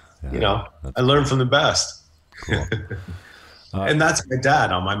 So, you know, I learned from the best. Cool. And that's my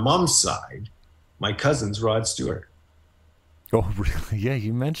dad. On my mom's side, my cousin's Rod Stewart. Oh, really? Yeah,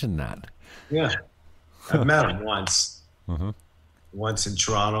 you mentioned that. Yeah, I've met him once. Uh-huh. Once in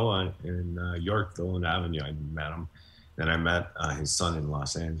Toronto, in Yorkville and Avenue, I met him. Then I met his son in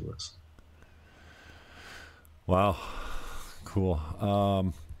Los Angeles. Wow, cool.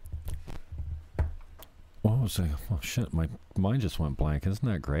 What was I? Oh shit, my mind just went blank. Isn't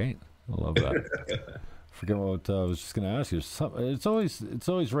that great? I love that. Forget what I was just going to ask you. It's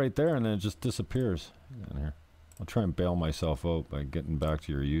always right there, and then it just disappears. In here. I'll try and bail myself out by getting back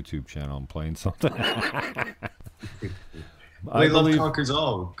to your YouTube channel and playing something. Love Conquers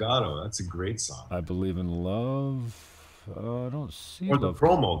All, Gatto. That's a great song. I Believe in Love. I don't see or love. The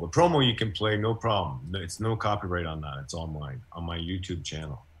promo you can play, no problem. It's no copyright on that. It's on my YouTube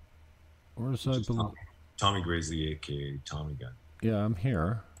channel. Where's Tommy Graisley, aka Tommy Gun. Yeah, I'm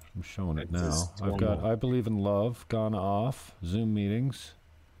here. I'm showing it now. I've got I Believe in Love, gone off, Zoom meetings.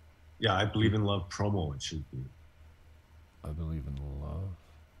 Yeah, I Believe in Love promo, it should be. I Believe in Love.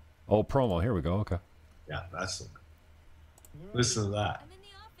 Oh, promo. Here we go. Okay. Yeah, that's it. Listen to that. I'm in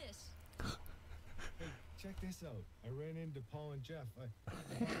the office. Hey, check this out. I ran into Paul and Jeff.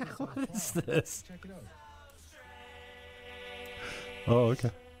 What is this? Check it out. Oh,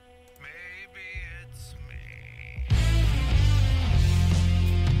 okay. Maybe it's me.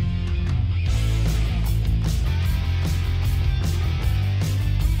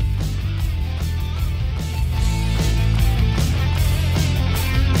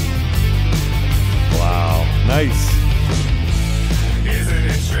 Wow. Nice. Isn't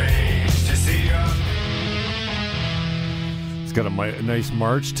it strange to see you? It's got a nice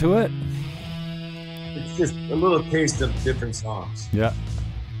march to it. It's just a little taste of different songs. Yeah.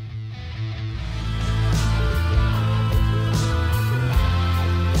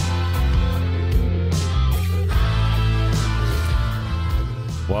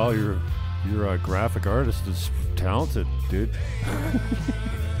 Wow, your graphic artist is talented, dude.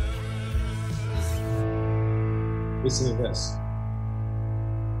 Listen to this.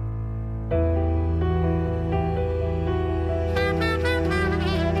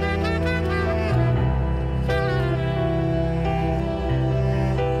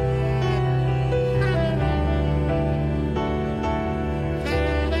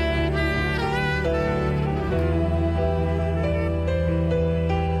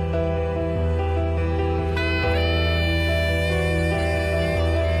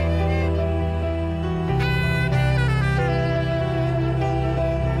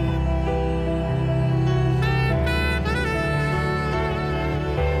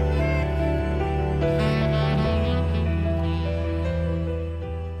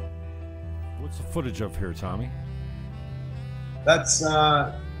 Footage of here, Tommy? That's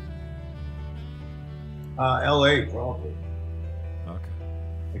LA probably. Okay.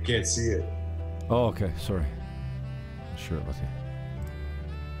 I can't see it. Oh, okay. Sorry. I'll share it with you.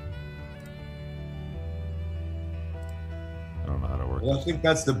 I don't know how to work Well, I this. think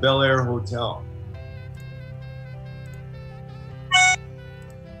that's the Bel Air Hotel.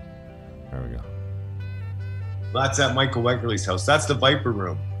 There we go. That's at Michael Weckerly's house. That's the Viper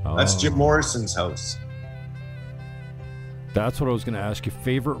Room. That's Jim Morrison's house. That's what I was going to ask you.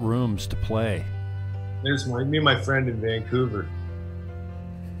 Favorite rooms to play? There's me and my friend in Vancouver.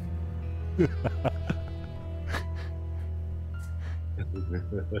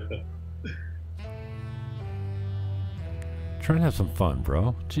 Try and have some fun,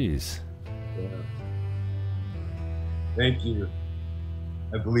 bro. Jeez. Yeah. Thank you.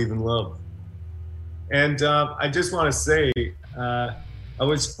 I believe in love. And I just want to say, I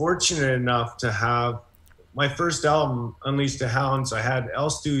was fortunate enough to have my first album, Unleash the Hounds. I had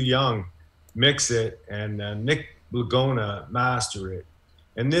El Stu Young mix it and Nick Blagona master it.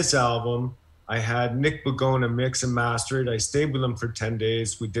 And this album, I had Nick Blagona mix and master it. I stayed with him for 10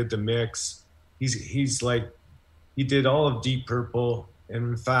 days. We did the mix. He's like, he did all of Deep Purple. And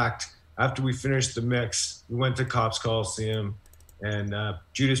in fact, after we finished the mix, we went to Cops Coliseum and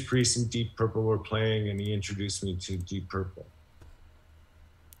Judas Priest and Deep Purple were playing, and he introduced me to Deep Purple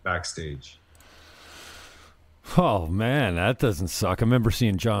backstage. Oh, man, that doesn't suck. I remember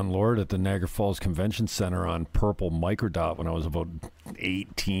seeing John Lord at the Niagara Falls Convention Center on Purple Microdot when I was about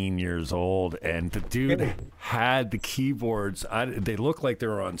 18 years old, and the dude had the keyboards. They looked like they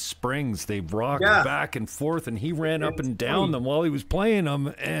were on springs. They rocked back and forth, and he ran up and down them while he was playing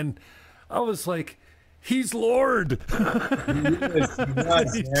them, and I was like, he's Lord. He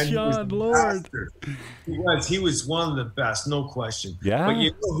was, He's John Lord. He was one of the best, no question. Yeah. But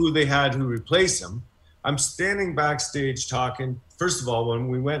you know who they had who replaced him? I'm standing backstage talking. first of all, when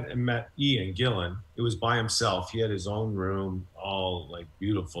we went and met Ian Gillan, it was by himself. He had his own room, all like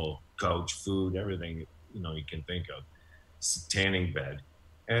beautiful couch, food, everything, you know, you can think of, tanning bed.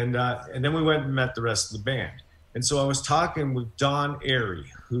 And then we went and met the rest of the band. And so I was talking with Don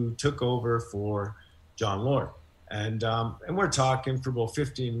Airy, who took over for John Lord. And we're talking for about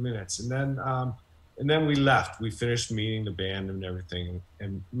 15 minutes. And then we left. We finished meeting the band and everything.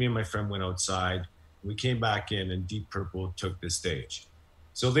 And me and my friend went outside. We came back in, and Deep Purple took the stage.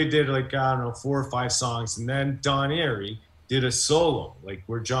 So they did like, I don't know, 4 or 5 songs. And then Don Airy did a solo, like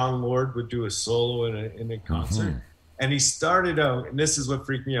where John Lord would do a solo in a concert. Mm-hmm. And he started out, and this is what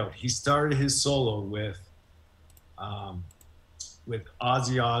freaked me out. He started his solo with Ozzy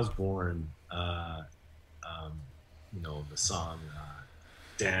Osbourne, you know, the song,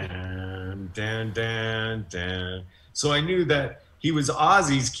 Dan, Dan, Dan, Dan. So I knew that he was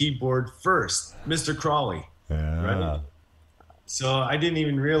Ozzy's keyboard first, Mr. Crawley, right? So I didn't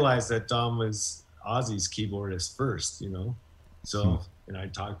even realize that Dom was Ozzy's keyboardist first, you know? So, and I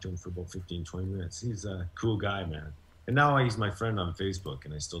talked to him for about 15, 20 minutes. He's a cool guy, man. And now he's my friend on Facebook,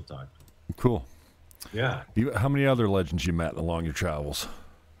 and I still talk to him. Cool. Yeah. How many other legends you met along your travels?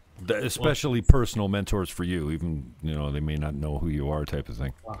 Especially personal mentors for you, even, you know, they may not know who you are type of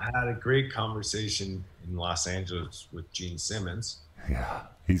thing. I had a great conversation in Los Angeles with Gene Simmons. Yeah,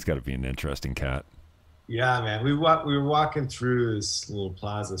 he's got to be an interesting cat. Yeah, man. We were walking through this little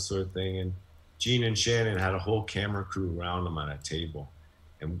plaza sort of thing, and Gene and Shannon had a whole camera crew around them on a table.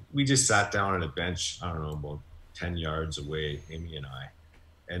 And we just sat down on a bench, I don't know, about 10 yards away, Amy and I.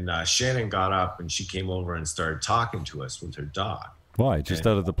 And Shannon got up, and she came over and started talking to us with her dog. Why? Just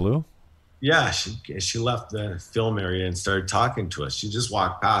out of the blue? Yeah, she left the film area and started talking to us. She just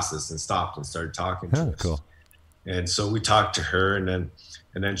walked past us and stopped and started talking to us. Cool. And so we talked to her, and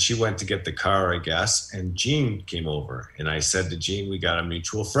then she went to get the car, I guess, and Gene came over. And I said to Gene, we got a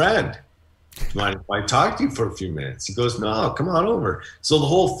mutual friend. Do you mind if I talk to you for a few minutes? He goes, no, come on over. So the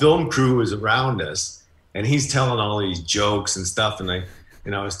whole film crew was around us, and he's telling all these jokes and stuff, and I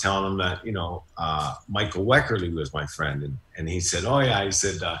was telling him that, you know, Michael Weckerly was my friend. And he said, oh, yeah. He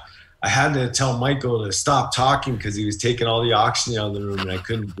said, I had to tell Michael to stop talking because he was taking all the oxygen out of the room and I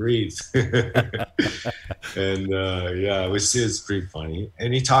couldn't breathe. And, yeah, it was pretty funny.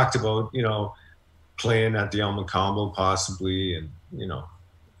 And he talked about, you know, playing at the El Macombo possibly. And, you know,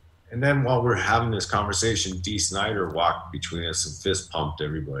 and then while we're having this conversation, Dee Snider walked between us and fist pumped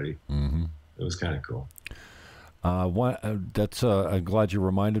everybody. Mm-hmm. It was kind of cool. I'm glad you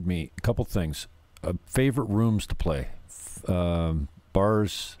reminded me. A couple things. Favorite rooms to play,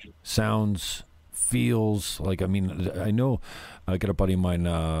 bars, sounds, feels. Like, I mean, I know I got a buddy of mine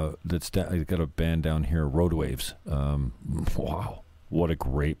I got a band down here, Road Waves. Wow, what a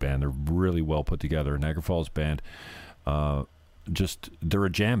great band! They're really well put together. Niagara Falls band. They're a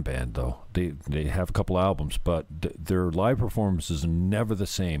jam band though. They have a couple albums, but their live performances are never the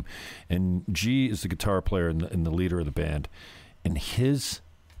same. And G is the guitar player and the leader of the band, and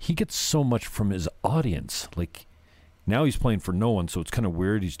he gets so much from his audience. Like, now he's playing for no one, so it's kind of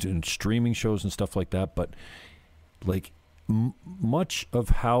weird. He's doing streaming shows and stuff like that, but like much of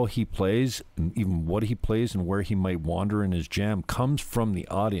how he plays and even what he plays and where he might wander in his jam comes from the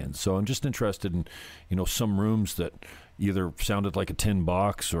audience. So I'm just interested in, you know, some rooms that either sounded like a tin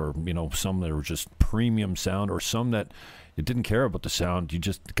box, or, you know, some that were just premium sound, or some that it didn't care about the sound. You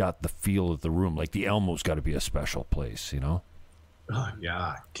just got the feel of the room. Like the Elmo's got to be a special place, you know? Oh, yeah,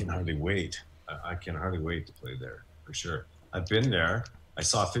 I can hardly wait. I can hardly wait to play there, for sure. I've been there. I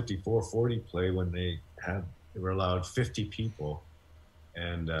saw 5440 play when they were allowed 50 people,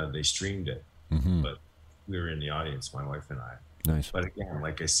 and they streamed it. Mm-hmm. But we were in the audience, my wife and I. Nice. But again,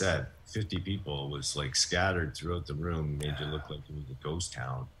 like I said, 50 people was like scattered throughout the room, made you look like it was a ghost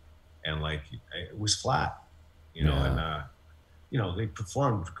town. And like, it was flat, you know, and, you know, they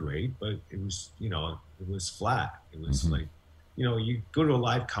performed great, but it was, you know, it was flat. It was like, you know, you go to a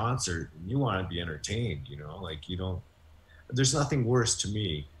live concert and you want to be entertained, you know, like there's nothing worse to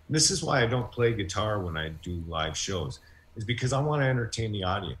me. And this is why I don't play guitar when I do live shows, is because I want to entertain the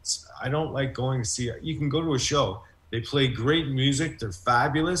audience. I don't like going to see, you can go to a show, they play great music, they're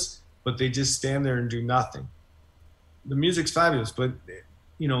fabulous, but they just stand there and do nothing. The music's fabulous, but,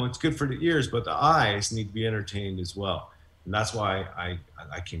 you know, it's good for the ears, but the eyes need to be entertained as well. And that's why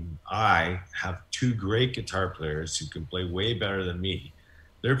I have 2 great guitar players who can play way better than me.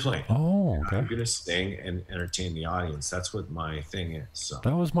 They're playing. Oh, okay. I'm going to sing and entertain the audience. That's what my thing is. So.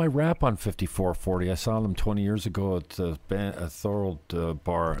 That was my rap on 5440. I saw them 20 years ago at a Thorold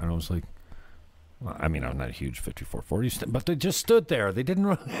bar, and I was like, I mean, I'm not a huge 5440, but they just stood there. They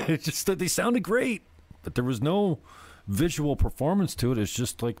didn't. They just stood. They sounded great, but there was no visual performance to it. It's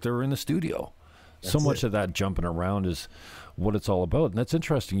just like they're in the studio. So That's much it. of that jumping around is what it's all about. And that's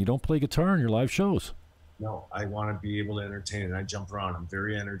interesting. You don't play guitar in your live shows. No, I want to be able to entertain, and I jump around. I'm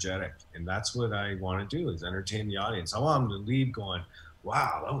very energetic, and that's what I want to do, is entertain the audience. I want them to leave going,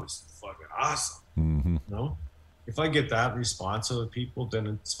 wow, that was fucking awesome. Mm-hmm. You know, if I get that response out of people,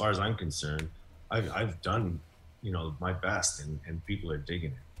 then as far as I'm concerned, I've done, you know, my best, and people are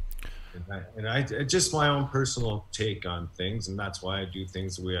digging it. And I it's just my own personal take on things, and that's why I do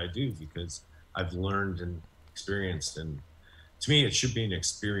things the way I do, because I've learned and experienced, and to me, it should be an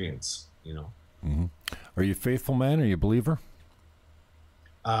experience, you know. Mm-hmm. Are you a faithful man? Are you a believer?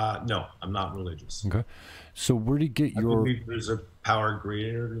 No, I'm not religious. Okay. So where do you get I your... believe there's a power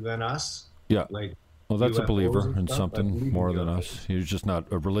greater than us. Yeah. Like, Well, that's a UFOs believer and in stuff. I something believe more in than UFOs. us. You're just not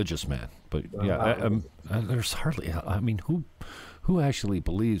a religious man. But I'm yeah, not there's hardly... I mean, who actually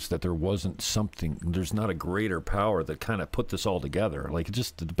believes that there wasn't something... There's not a greater power that kind of put this all together? Like, it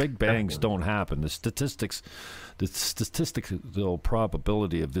just... The big bangs don't happen. The statistical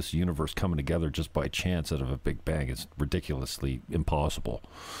probability of this universe coming together just by chance out of a big bang is ridiculously impossible.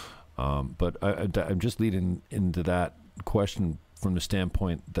 But I'm just leading into that question from the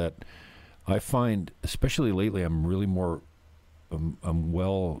standpoint that I find, especially lately, I'm really more, I'm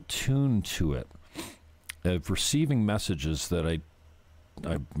well tuned to it, of receiving messages that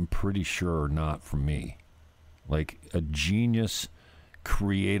I'm pretty sure are not from me, like a genius,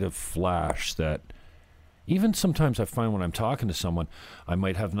 creative flash that. Even sometimes I find when I'm talking to someone, I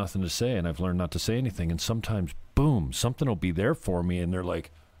might have nothing to say, and I've learned not to say anything. And sometimes, boom, something will be there for me, and they're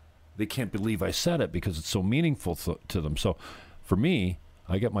like, they can't believe I said it because it's so meaningful to them. So for me,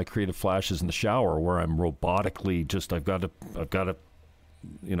 I get my creative flashes in the shower where I'm robotically just, I've got a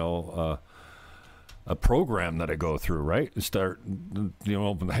you know, a program that I go through, right? Start, you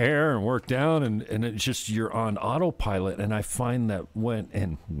know, with the hair and work down, and it's just, you're on autopilot. And I find that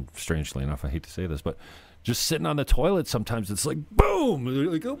and strangely enough, I hate to say this, but just sitting on the toilet, sometimes it's like, boom,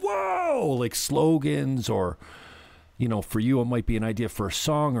 like, whoa, like slogans, or, you know, for you, it might be an idea for a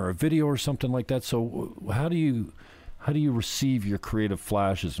song or a video or something like that. So how do you receive your creative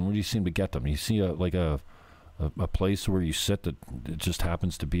flashes, and where do you seem to get them? You see a place where you sit that it just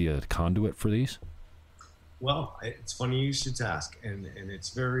happens to be a conduit for these? Well, it's funny you should ask, and it's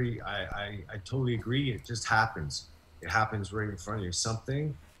very, I totally agree. It just happens. It happens right in front of you.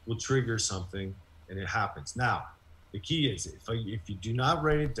 Something will trigger something, and it happens. Now, the key is if you do not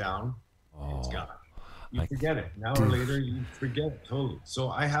write it down, it's gone. You forget it. An hour later, you forget it totally. So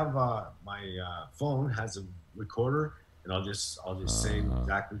I have my phone has a recorder, and I'll just say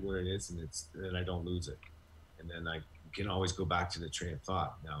exactly what it is, and I don't lose it. And then I can always go back to the train of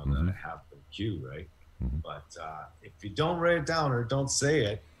thought now that I have the cue, right? Mm-hmm. But if you don't write it down or don't say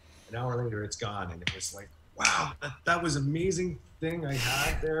it, an hour later it's gone, and it was like, wow, that was an amazing thing I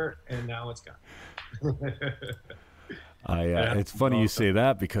had there, and now it's gone. It's funny you say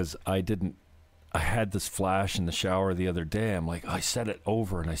that, because I had this flash in the shower the other day. I'm like, I said it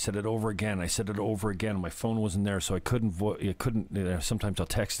over, and I said it over again. I said it over again. My phone wasn't there, so I couldn't. Sometimes I'll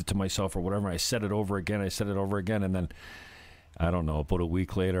text it to myself or whatever. I said it over again. And then, I don't know, about a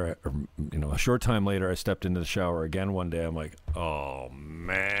week later, or, you know, a short time later, I stepped into the shower again one day. I'm like, oh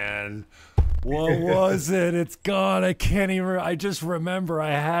man, what was it? It's gone. I can't even. I just remember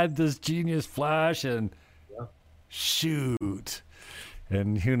I had this genius flash, and shoot.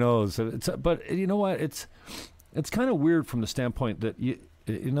 And who knows? But you know what? It's kind of weird from the standpoint that you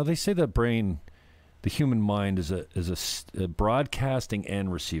know, they say that the human mind is a broadcasting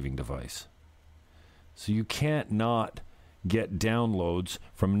and receiving device. So you can't not get downloads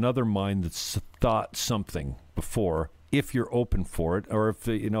from another mind that's thought something before, if you're open for it, or if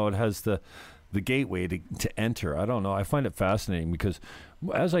it has the gateway to enter. I don't know. I find it fascinating, because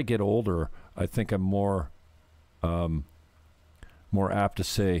as I get older, I think I'm more apt to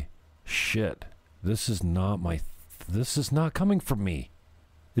say, shit, this is not coming from me.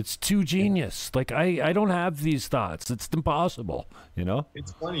 It's too genius. Like, I don't have these thoughts. It's impossible, you know?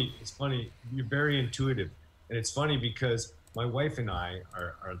 It's funny. You're very intuitive. And it's funny because my wife and I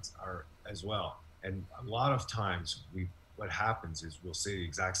are as well. And a lot of times what happens is we'll say the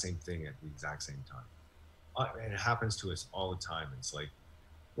exact same thing at the exact same time. And it happens to us all the time. It's like,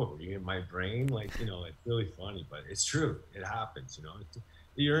 what, were you in my brain? Like, you know, it's really funny, but it's true. It happens, you know.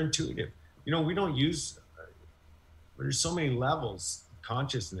 You're intuitive. You know, we don't use, there's so many levels of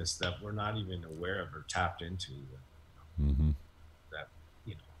consciousness that we're not even aware of or tapped into. That,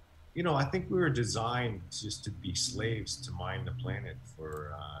 you know, I think we were designed just to be slaves to mine the planet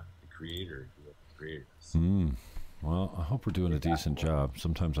for the creator who created us. Well, I hope we're doing a decent job.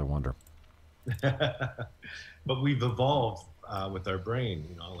 Sometimes I wonder. But we've evolved with our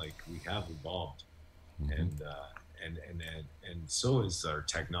brain, like we have evolved, and so is our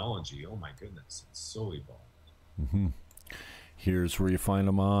technology. Oh my goodness, it's so evolved. Here's where you find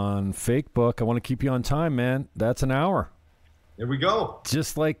them on Facebook. I want to keep you on time, man. That's an hour. There we go.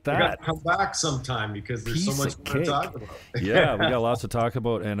 Just like We got that. to come back sometime because there's so much more to talk about. Yeah, we got lots to talk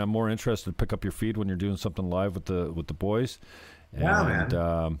about, and I'm more interested to pick up your feed when you're doing something live with the boys. Yeah,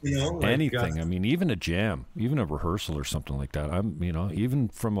 And man. anything. I mean, even a jam, even a rehearsal or something like that. I'm, even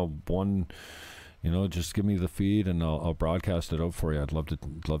from a one, just give me the feed and I'll broadcast it out for you. I'd love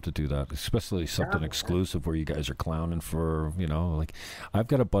to do that, especially something exclusive where you guys are clowning for, like I've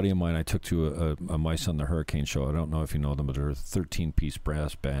got a buddy of mine I took to a Mice on the Hurricane show. I don't know if you know them, but they're a 13-piece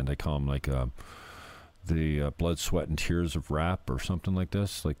brass band. I call them like the Blood, Sweat, and Tears of rap or something like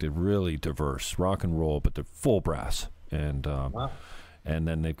this. Like they're really diverse, rock and roll, but they're full brass. And and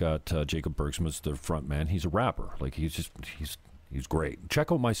then they've got Jacob Bergsman's the front man. He's a rapper. Like he's great. Check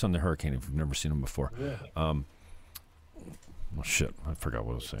out Mice on the Hurricane if you've never seen him before. Yeah. Well, shit, I forgot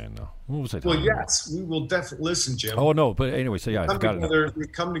what I was saying now. What was I talking Well, about? yes, we will definitely listen, Jim. Oh no, but anyway, so yeah, I got it. We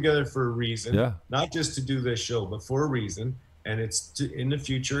come together for a reason. Yeah. Not just to do this show, but for a reason. And it's in the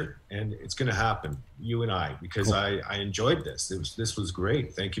future, and it's going to happen. You and I, because Cool. I enjoyed this. This was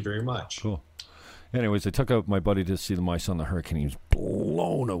great. Thank you very much. Cool. Anyways, I took out my buddy to see the Mice on the Hurricane. He was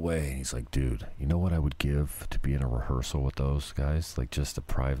blown away. He's like, dude, you know what I would give to be in a rehearsal with those guys? Like just a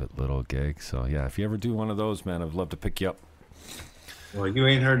private little gig. So yeah, if you ever do one of those, man, I'd love to pick you up. Well, you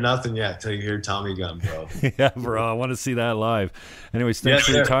ain't heard nothing yet till you hear Tommy Gunn, bro. Yeah, bro, I want to see that live. Anyways, thanks Yes,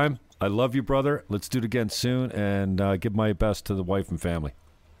 for your sir. time. I love you, brother. Let's do it again soon, and give my best to the wife and family.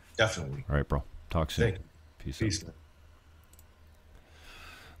 Definitely. All right, bro. Talk soon. Thank you. Peace. Peace. Out.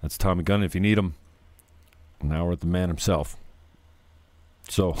 That's Tommy Gunn if you need him. Now we're at the man himself.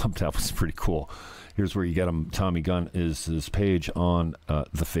 So that was pretty cool. Here's where you get him. Tommy Gunn is his page on the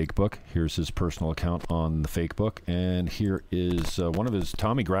Facebook. Here's his personal account on the Facebook. And here is one of his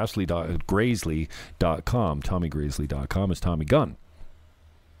TommyGraisley.com. TommyGraisley.com is Tommy Gunn.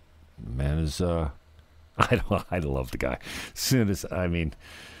 Man is, I love the guy.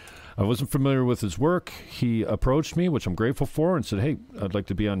 I wasn't familiar with his work. He approached me, which I'm grateful for, and said, "Hey, I'd like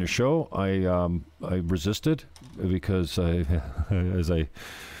to be on your show." I resisted because as I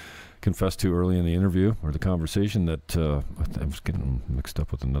confessed to early in the interview or the conversation, that I was getting mixed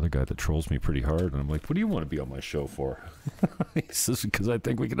up with another guy that trolls me pretty hard, and I'm like, "What do you want to be on my show for?" He says, "Because I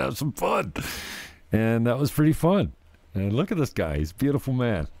think we can have some fun," and that was pretty fun. And look at this guy; he's a beautiful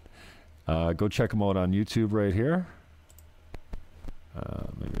man. Go check him out on YouTube right here.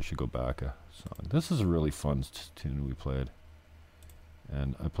 Maybe I should go back a song. This is a really fun tune we played.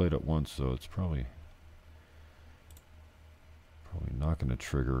 And I played it once, so it's probably not going to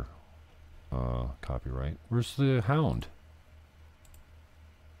trigger copyright. Where's the hound?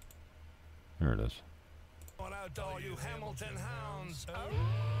 There it is. Going out to all you Hamilton hounds.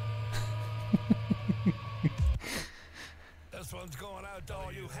 This one's going out to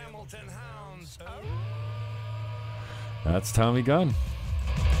all you Hamilton hounds. That's Tommy Gunn.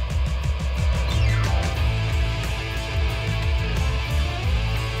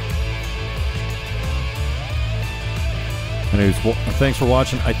 Anyways, well, thanks for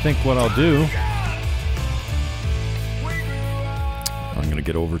watching. I think what I'll do, I'm going to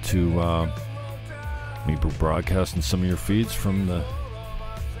get over to me broadcasting some of your feeds from the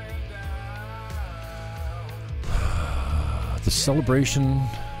celebration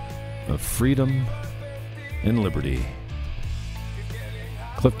of freedom and liberty.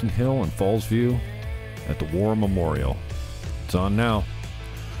 Clifton Hill and Falls View at the War Memorial. It's on now.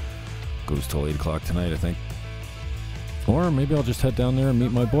 Goes till 8 o'clock tonight, I think. Or maybe I'll just head down there and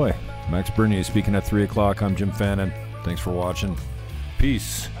meet my boy. Max Bernier speaking at 3 o'clock. I'm Jim Fannin. Thanks for watching.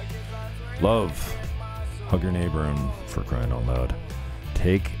 Peace. Love. Hug your neighbor, and for crying out loud,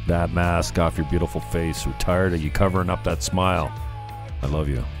 take that mask off your beautiful face. We're tired of you covering up that smile. I love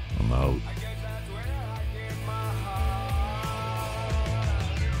you. I'm out.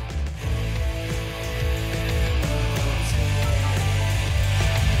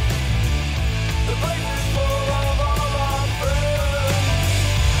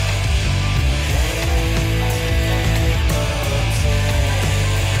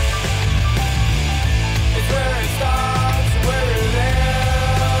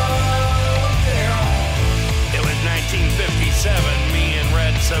 It was 1957, me and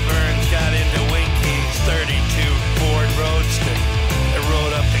Red Suburns got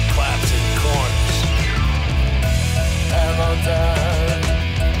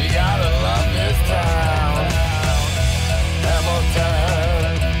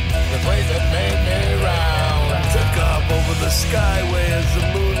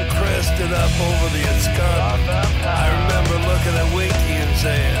over the escarpment. I remember looking at Winky and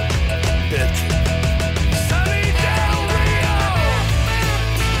saying, bitch. Sunny Del Rio!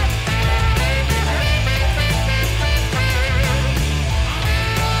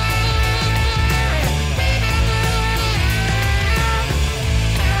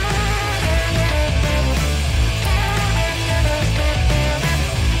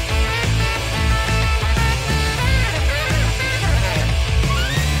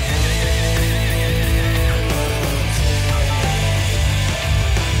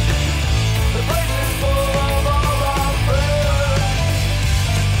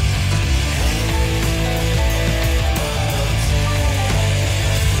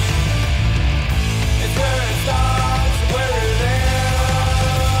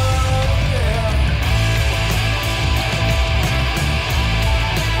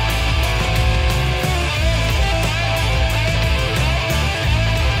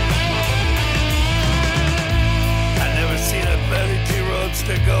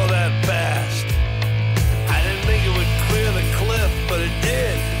 To go that fast. I didn't think it would clear the cliff, but it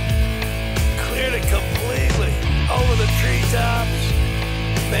did. Cleared it completely over the treetops.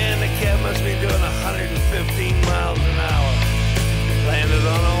 Man, the cat must be doing 115 miles an hour. Landed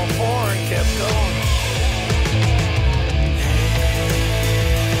on all four and kept going.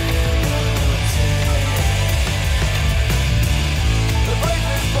 The place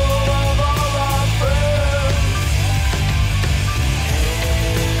is full of all our friends.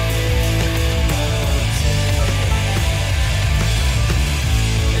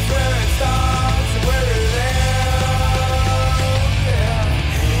 Where it starts and where it ends, yeah.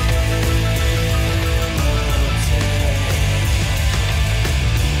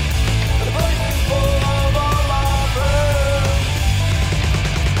 The place is full of all our friends.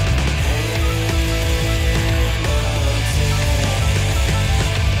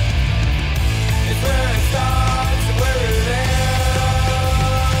 It's where it starts and where it ends,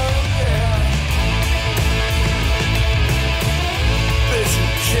 yeah. Fish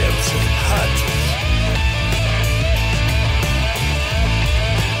and chips and Hutchins.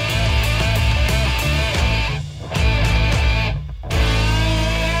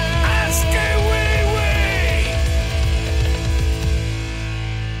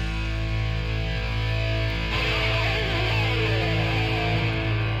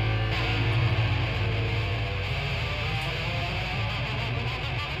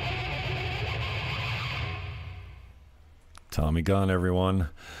 Tommy Gunn, everyone.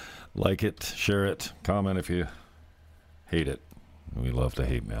 Like it, share it, comment if you hate it. We love to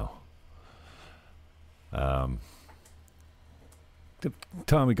hate mail. Give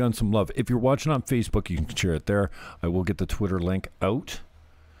Tommy Gunn some love. If you're watching on Facebook, you can share it there. I will get the Twitter link out.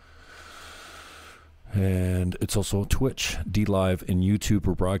 And it's also Twitch, DLive, and YouTube.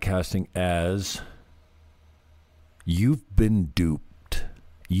 We're broadcasting as You've Been Duped.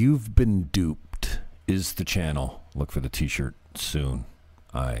 You've Been Duped is the channel. Look for the t-shirt soon.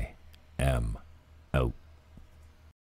 I am out.